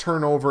less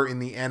turnover in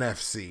the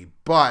NFC.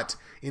 But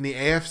in the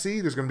AFC,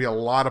 there's going to be a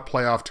lot of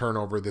playoff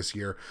turnover this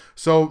year.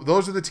 So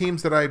those are the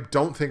teams that I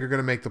don't think are going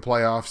to make the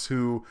playoffs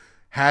who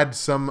had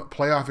some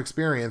playoff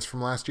experience from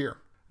last year.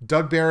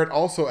 Doug Barrett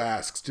also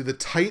asks, do the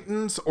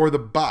Titans or the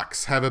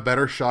Bucks have a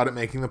better shot at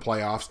making the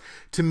playoffs?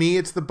 To me,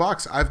 it's the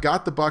Bucks. I've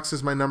got the Bucks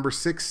as my number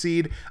 6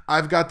 seed.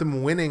 I've got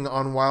them winning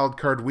on Wild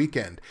Card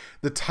Weekend.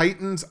 The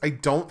Titans, I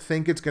don't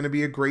think it's going to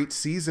be a great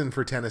season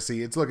for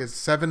Tennessee. It's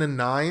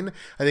 7-9.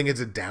 I think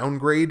it's a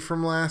downgrade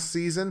from last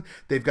season.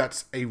 They've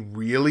got a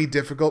really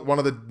difficult, one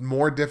of the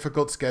more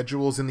difficult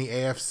schedules in the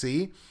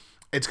AFC.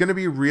 It's going to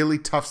be really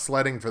tough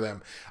sledding for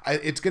them.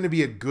 It's going to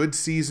be a good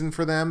season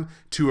for them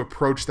to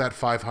approach that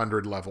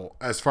 500 level,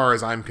 as far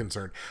as I'm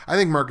concerned. I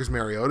think Marcus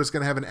Mariota is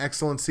going to have an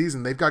excellent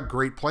season. They've got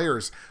great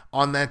players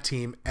on that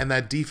team, and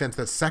that defense,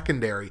 that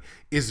secondary,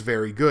 is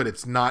very good.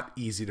 It's not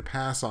easy to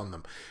pass on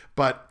them.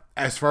 But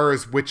as far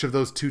as which of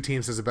those 2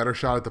 teams has a better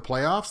shot at the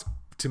playoffs,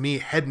 to me,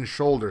 head and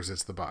shoulders,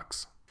 it's the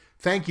Bucks.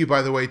 Thank you,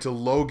 by the way, to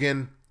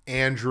Logan,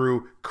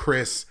 Andrew,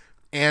 Chris,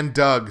 and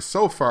Doug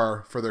so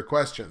far for their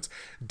questions.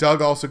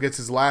 Doug also gets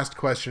his last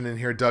question in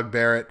here, Doug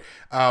Barrett.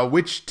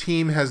 Which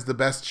team has the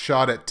best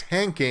shot at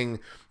tanking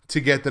to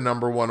get the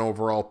number 1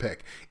 overall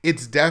pick?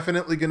 It's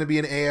definitely going to be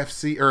an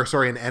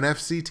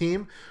NFC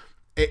team.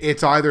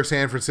 It's either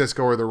San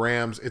Francisco or the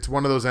Rams. It's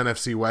one of those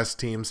NFC West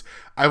teams.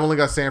 I've only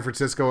got San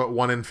Francisco at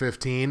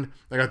 1-15.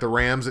 I got the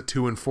Rams at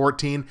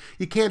 2-14.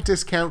 You can't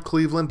discount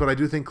Cleveland, but I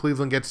do think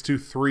Cleveland gets to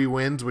 3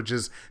 wins, which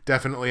is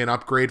definitely an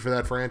upgrade for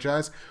that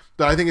franchise.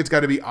 But I think it's got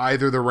to be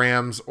either the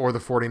Rams or the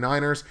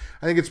 49ers.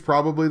 I think it's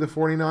probably the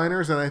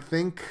 49ers, and I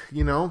think,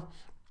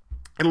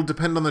 it'll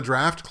depend on the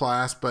draft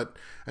class, but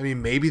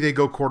maybe they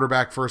go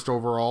quarterback first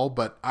overall,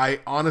 but I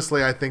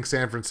think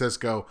San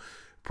Francisco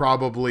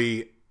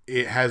probably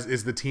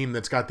is the team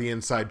that's got the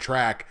inside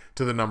track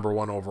to the number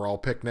 1 overall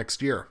pick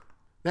next year.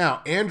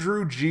 Now,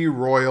 Andrew G.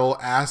 Royal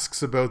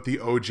asks about the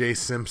O.J.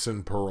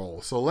 Simpson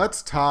parole. So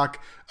let's talk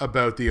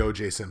about the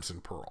O.J. Simpson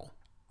parole.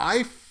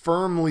 I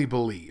firmly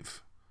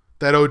believe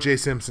that O.J.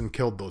 Simpson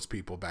killed those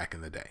people back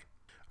in the day.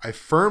 I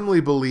firmly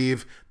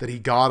believe that he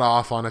got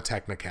off on a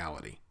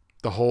technicality.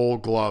 The whole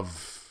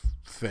glove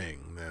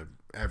thing,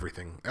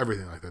 everything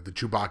like that, the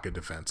Chewbacca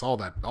defense, all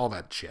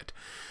that shit.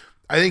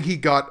 I think he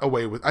got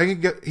away with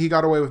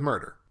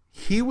murder.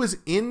 He was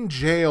in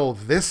jail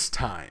this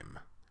time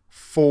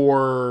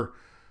for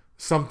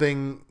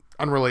something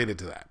unrelated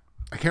to that.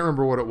 I can't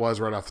remember what it was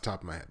right off the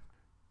top of my head.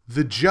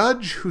 The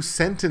judge who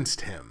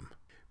sentenced him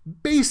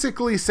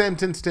basically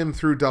sentenced him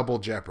through double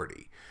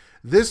jeopardy.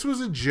 This was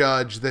a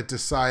judge that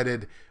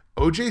decided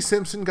O.J.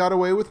 Simpson got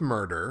away with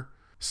murder,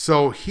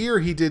 so here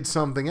he did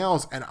something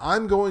else, and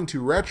I'm going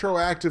to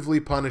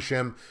retroactively punish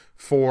him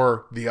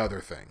for the other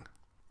thing.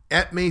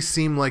 It may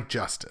seem like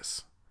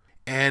justice,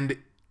 and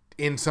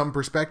in some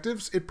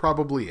perspectives, it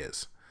probably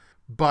is.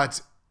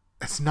 But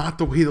that's not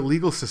the way the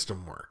legal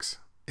system works.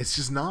 It's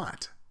just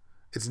not.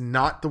 It's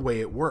not the way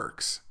it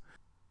works.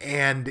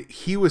 And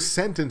he was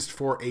sentenced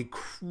for a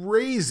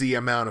crazy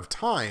amount of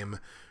time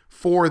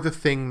for the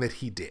thing that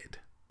he did.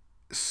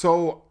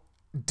 So,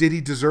 did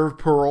he deserve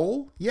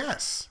parole?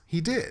 Yes, he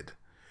did.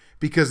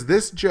 Because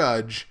this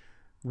judge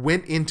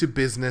went into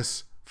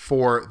business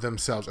for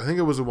themselves. I think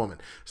it was a woman.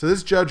 So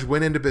this judge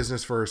went into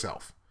business for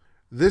herself.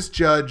 This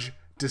judge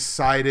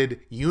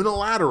decided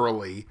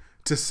unilaterally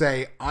to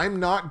say, I'm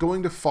not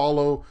going to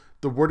follow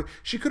the word.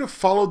 She could have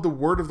followed the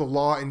word of the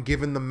law and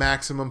given the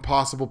maximum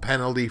possible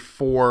penalty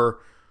for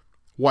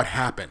what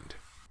happened,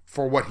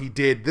 for what he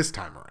did this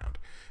time around.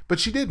 But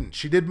she didn't.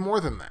 She did more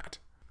than that.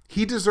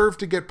 He deserved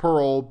to get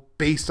parole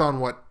based on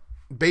what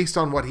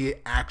he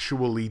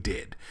actually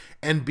did,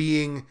 and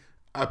being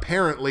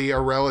apparently a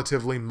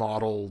relatively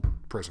model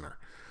prisoner.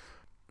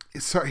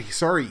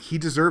 Sorry, he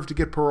deserved to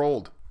get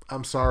paroled.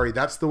 I'm sorry.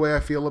 That's the way I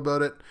feel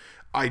about it.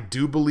 I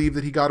do believe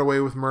that he got away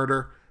with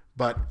murder,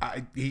 but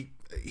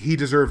he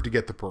deserved to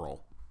get the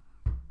parole.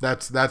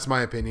 That's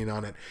my opinion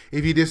on it.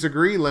 If you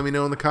disagree, let me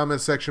know in the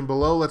comments section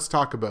below. Let's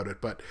talk about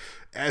it. But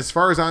as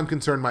far as I'm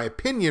concerned, my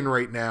opinion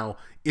right now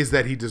is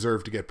that he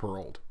deserved to get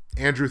paroled.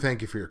 Andrew,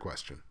 thank you for your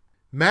question.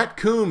 Matt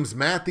Coombs,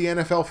 Matt the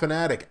NFL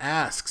Fanatic,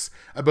 asks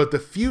about the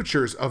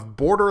futures of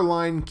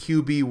borderline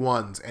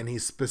QB1s, and he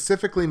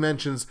specifically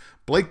mentions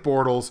Blake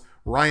Bortles,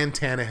 Ryan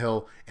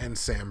Tannehill, and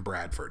Sam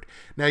Bradford.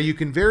 Now, you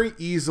can very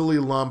easily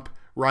lump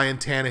Ryan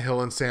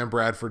Tannehill and Sam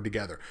Bradford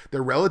together.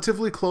 They're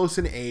relatively close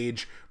in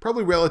age,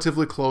 probably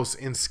relatively close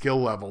in skill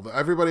level.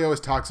 Everybody always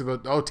talks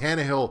about,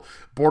 Tannehill,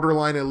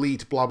 borderline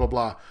elite, blah, blah,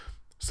 blah.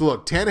 So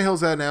look,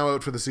 Tannehill's now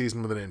out for the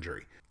season with an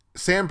injury.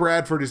 Sam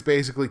Bradford is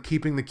basically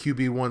keeping the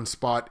QB1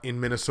 spot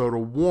in Minnesota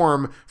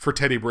warm for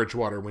Teddy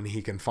Bridgewater when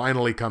he can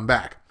finally come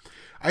back.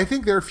 I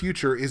think their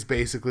future is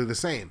basically the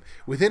same.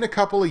 Within a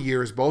couple of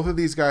years, both of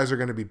these guys are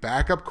going to be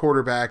backup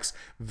quarterbacks,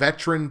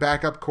 veteran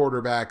backup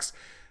quarterbacks,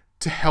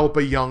 to help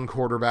a young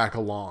quarterback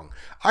along.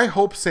 I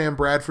hope Sam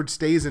Bradford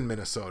stays in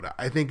Minnesota.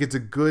 I think it's a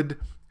good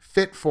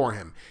fit for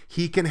him.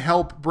 He can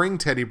help bring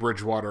Teddy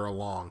Bridgewater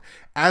along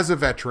as a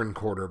veteran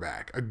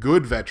quarterback, a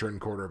good veteran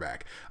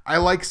quarterback. I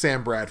like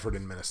Sam Bradford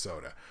in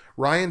Minnesota.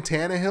 Ryan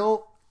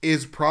Tannehill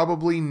is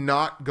probably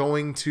not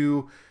going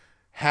to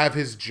have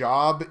his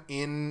job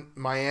in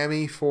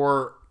Miami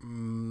for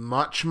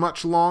much,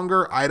 much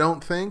longer, I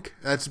don't think.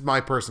 That's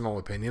my personal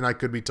opinion. I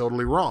could be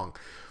totally wrong.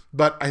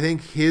 But I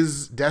think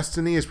his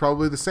destiny is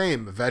probably the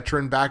same. A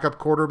veteran backup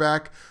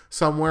quarterback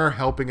somewhere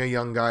helping a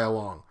young guy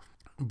along.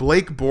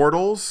 Blake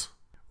Bortles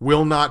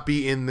will not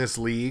be in this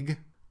league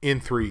in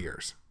 3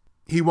 years.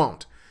 He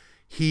won't.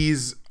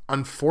 He's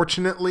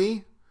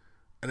unfortunately,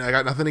 and I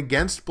got nothing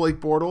against Blake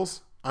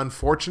Bortles,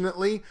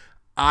 unfortunately,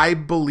 I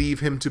believe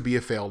him to be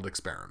a failed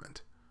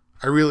experiment.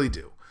 I really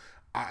do.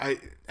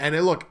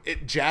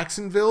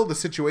 Jacksonville, the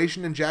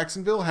situation in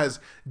Jacksonville has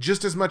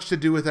just as much to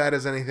do with that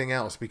as anything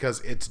else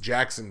because it's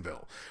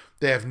Jacksonville.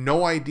 They have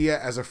no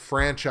idea as a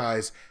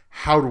franchise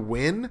how to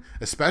win,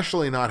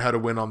 especially not how to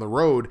win on the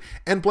road.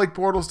 And Blake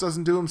Bortles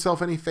doesn't do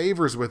himself any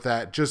favors with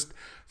that. Just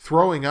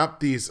throwing up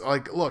these,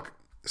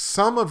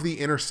 some of the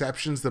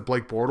interceptions that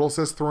Blake Bortles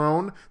has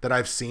thrown, that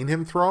I've seen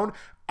him thrown,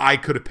 I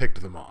could have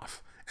picked them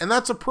off. And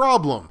that's a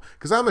problem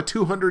because I'm a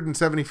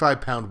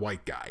 275-pound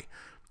white guy.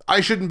 I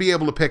shouldn't be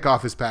able to pick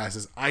off his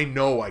passes. I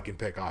know I can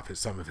pick off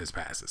some of his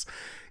passes.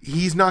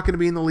 He's not going to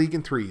be in the league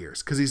in 3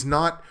 years because he's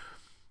not,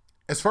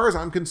 as far as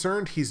I'm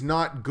concerned, he's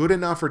not good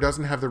enough or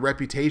doesn't have the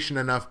reputation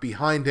enough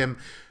behind him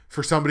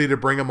for somebody to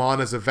bring him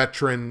on as a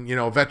veteran,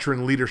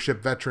 veteran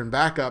leadership, veteran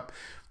backup,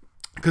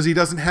 because he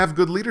doesn't have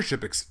good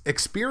leadership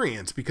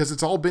experience because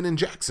it's all been in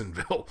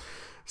Jacksonville.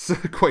 So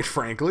quite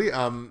frankly,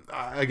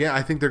 again,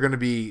 I think they're going to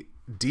be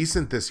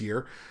decent this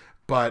year.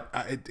 But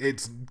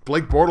it's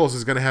Blake Bortles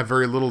is going to have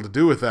very little to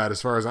do with that as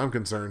far as I'm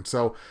concerned.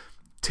 So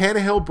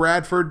Tannehill,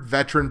 Bradford,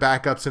 veteran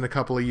backups in a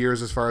couple of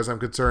years as far as I'm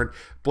concerned.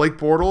 Blake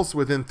Bortles,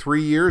 within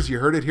 3 years, you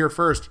heard it here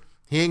first.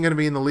 He ain't going to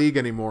be in the league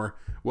anymore.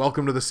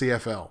 Welcome to the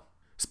CFL.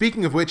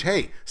 Speaking of which,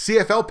 hey,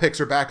 CFL picks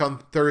are back on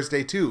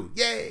Thursday too.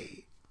 Yay!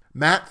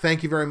 Matt,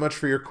 thank you very much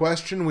for your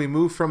question. We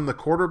move from the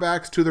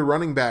quarterbacks to the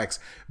running backs.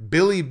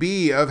 Billy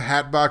B of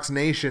Hatbox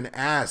Nation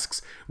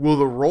asks, will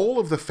the role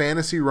of the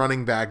fantasy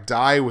running back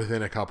die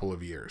within a couple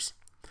of years?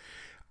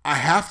 I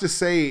have to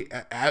say,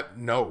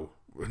 no,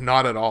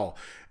 not at all.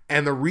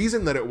 And the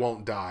reason that it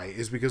won't die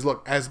is because,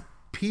 look, as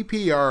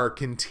PPR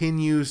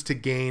continues to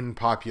gain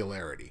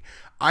popularity,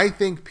 I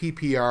think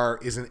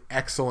PPR is an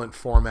excellent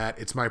format.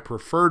 It's my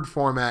preferred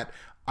format.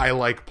 I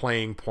like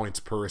playing points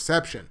per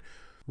reception.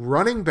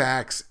 Running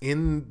backs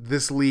in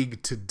this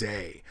league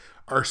today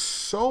are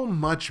so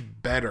much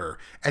better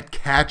at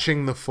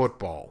catching the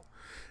football.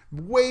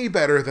 Way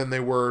better than they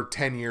were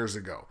 10 years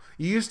ago.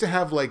 You used to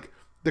have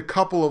the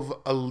couple of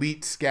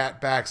elite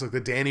scat backs like the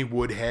Danny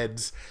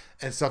Woodheads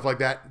and stuff like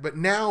that. But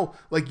now,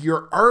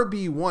 your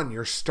RB1,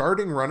 your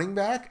starting running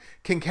back,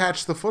 can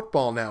catch the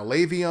football now.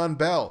 Le'Veon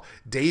Bell,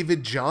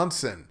 David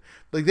Johnson.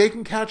 They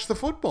can catch the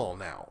football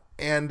now.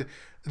 And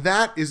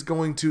that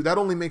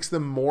only makes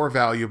them more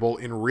valuable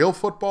in real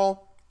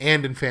football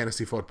and in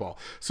fantasy football.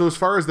 So as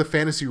far as the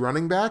fantasy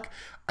running back,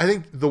 I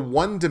think the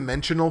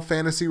one-dimensional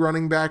fantasy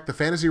running back, the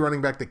fantasy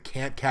running back that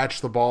can't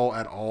catch the ball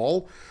at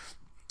all,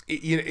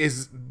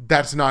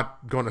 that's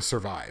not going to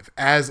survive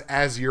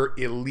as your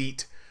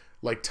elite,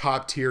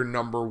 top tier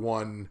number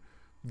one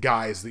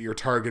guys that you're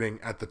targeting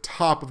at the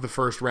top of the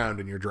first round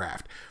in your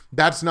draft.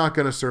 That's not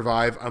going to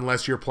survive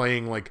unless you're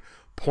playing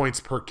points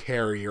per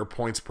carry or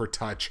points per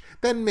touch.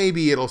 Then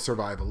maybe it'll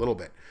survive a little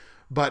bit.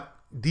 But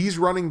these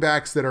running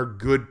backs that are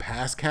good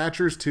pass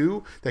catchers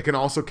too, that can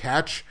also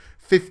catch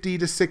 50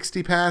 to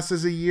 60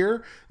 passes a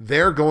year,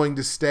 they're going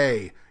to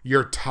stay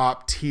your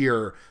top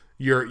tier,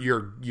 your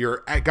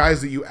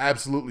guys that you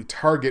absolutely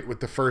target with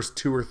the first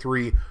 2 or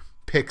 3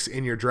 picks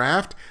in your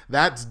draft.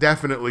 That's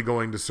definitely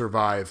going to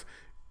survive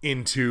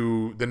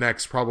into the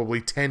next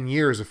probably 10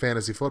 years of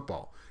fantasy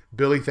football.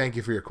 Billy, thank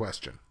you for your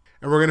question.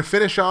 And we're going to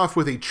finish off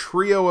with a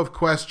trio of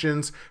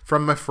questions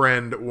from my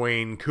friend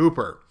Wayne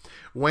Cooper.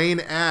 Wayne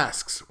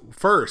asks,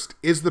 first,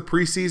 is the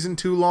preseason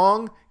too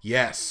long?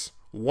 Yes.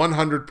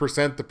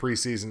 100% the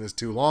preseason is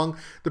too long.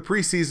 The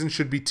preseason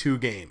should be 2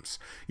 games.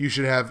 You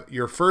should have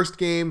your first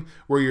game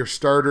where your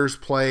starters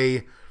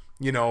play,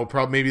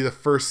 probably maybe the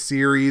first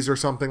series or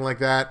something like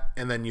that,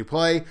 and then you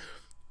play.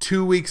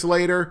 2 weeks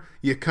later,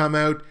 you come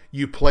out,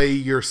 you play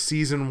your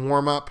season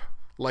warm-up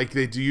like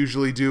they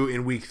usually do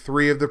in week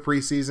 3 of the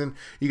preseason.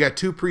 You got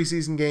 2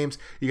 preseason games,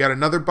 you got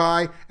another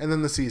bye, and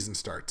then the season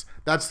starts.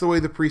 That's the way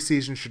the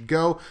preseason should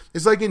go.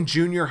 It's like in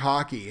junior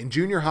hockey. In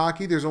junior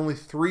hockey, there's only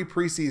 3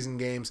 preseason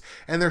games,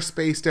 and they're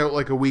spaced out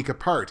like a week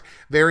apart.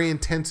 Very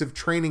intensive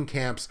training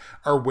camps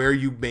are where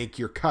you make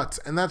your cuts,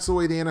 and that's the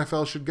way the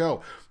NFL should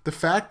go. The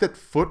fact that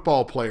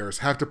football players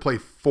have to play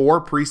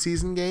 4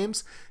 preseason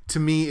games,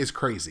 to me, is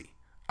crazy.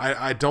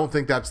 I don't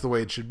think that's the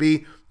way it should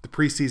be. The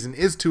preseason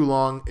is too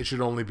long. It should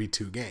only be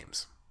 2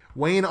 games.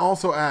 Wayne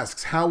also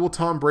asks, how will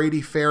Tom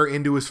Brady fare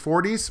into his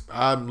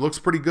 40s? Looks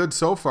pretty good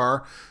so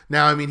far.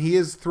 Now, he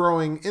is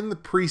throwing in the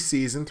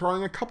preseason,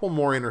 throwing a couple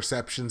more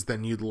interceptions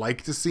than you'd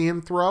like to see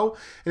him throw.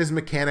 And his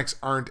mechanics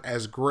aren't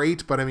as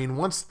great. But,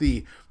 once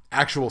the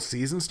actual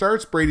season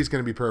starts, Brady's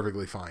going to be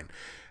perfectly fine.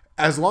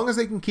 As long as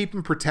they can keep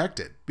him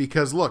protected.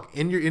 Because, look,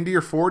 into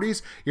your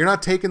 40s, you're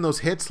not taking those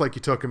hits like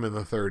you took him in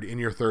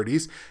your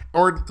 30s.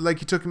 Or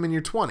like you took him in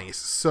your 20s.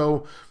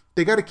 So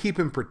they got to keep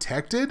him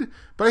protected,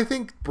 but I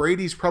think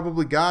Brady's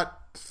probably got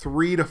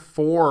 3 to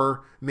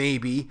 4,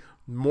 maybe,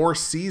 more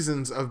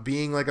seasons of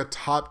being like a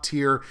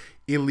top-tier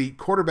elite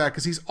quarterback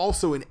because he's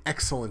also in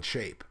excellent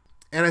shape.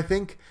 And I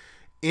think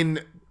in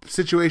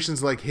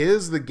situations like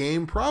his, the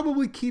game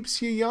probably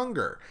keeps you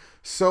younger.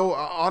 So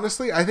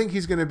honestly, I think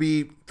he's going to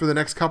be, for the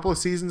next couple of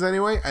seasons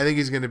anyway, I think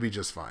he's going to be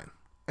just fine.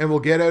 And we'll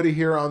get out of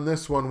here on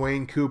this one.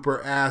 Wayne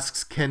Cooper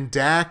asks, can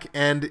Dak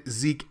and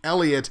Zeke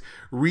Elliott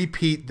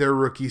repeat their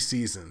rookie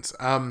seasons?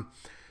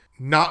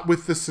 Not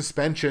with the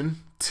suspension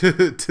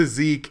to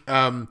Zeke.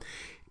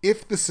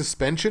 If the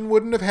suspension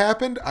wouldn't have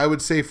happened, I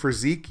would say for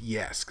Zeke,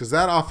 yes, because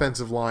that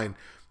offensive line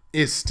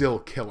is still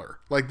killer.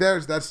 Like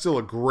that's still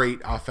a great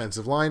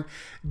offensive line.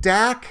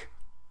 Dak,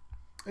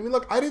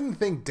 look, I didn't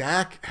think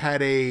Dak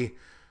had a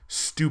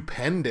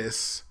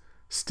stupendous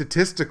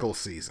statistical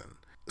season.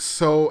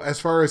 So as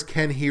far as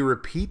can he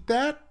repeat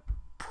that?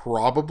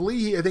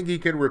 Probably. I think he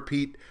could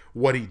repeat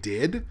what he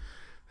did.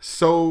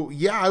 So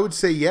yeah, I would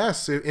say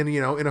yes. In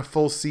a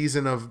full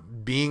season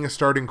of being a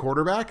starting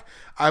quarterback,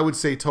 I would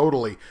say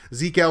totally.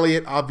 Zeke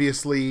Elliott,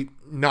 obviously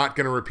not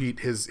going to repeat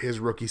his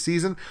rookie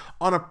season.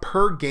 On a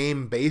per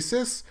game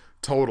basis,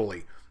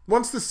 totally.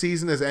 Once the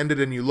season has ended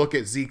and you look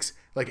at Zeke's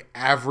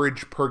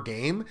average per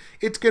game,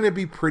 it's going to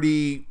be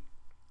pretty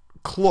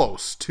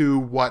close to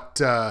what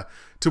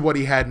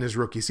he had in his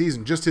rookie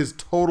season. Just his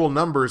total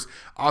numbers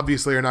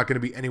obviously are not going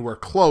to be anywhere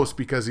close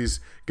because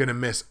he's going to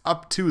miss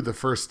up to the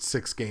first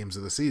 6 games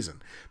of the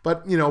season.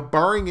 But,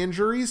 barring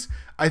injuries,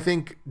 I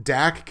think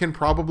Dak can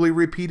probably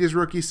repeat his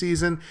rookie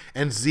season,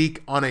 and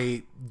Zeke on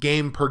a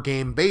game per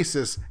game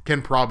basis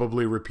can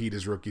probably repeat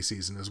his rookie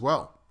season as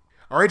well.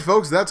 All right,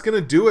 folks, that's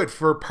going to do it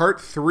for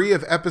part 3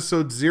 of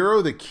episode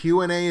 0. The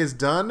Q&A is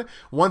done.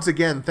 Once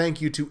again,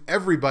 thank you to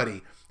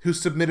everybody who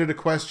submitted a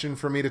question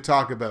for me to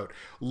talk about.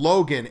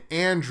 Logan,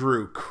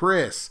 Andrew,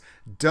 Chris,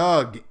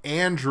 Doug,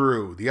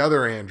 Andrew, the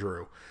other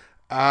Andrew,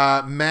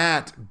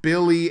 Matt,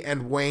 Billy,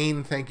 and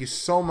Wayne. Thank you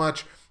so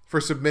much for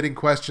submitting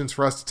questions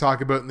for us to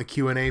talk about in the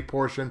Q&A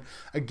portion.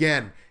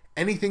 Again,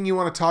 anything you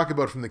want to talk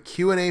about from the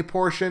Q&A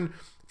portion,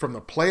 from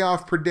the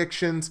playoff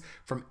predictions,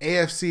 from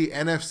AFC,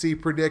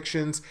 NFC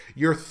predictions,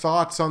 your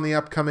thoughts on the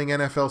upcoming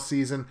NFL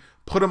season,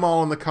 put them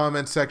all in the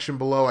comments section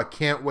below. I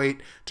can't wait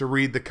to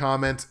read the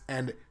comments.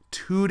 And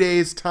 2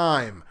 days'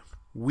 time,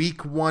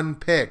 week 1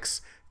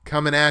 picks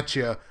coming at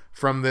you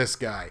from this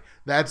guy.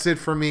 That's it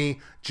for me,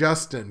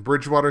 Justin,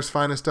 Bridgewater's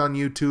Finest on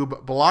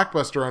YouTube,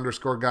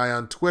 Blockbuster_guy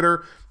on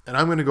Twitter, and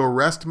I'm going to go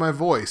rest my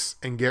voice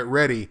and get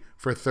ready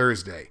for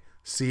Thursday.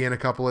 See you in a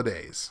couple of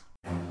days.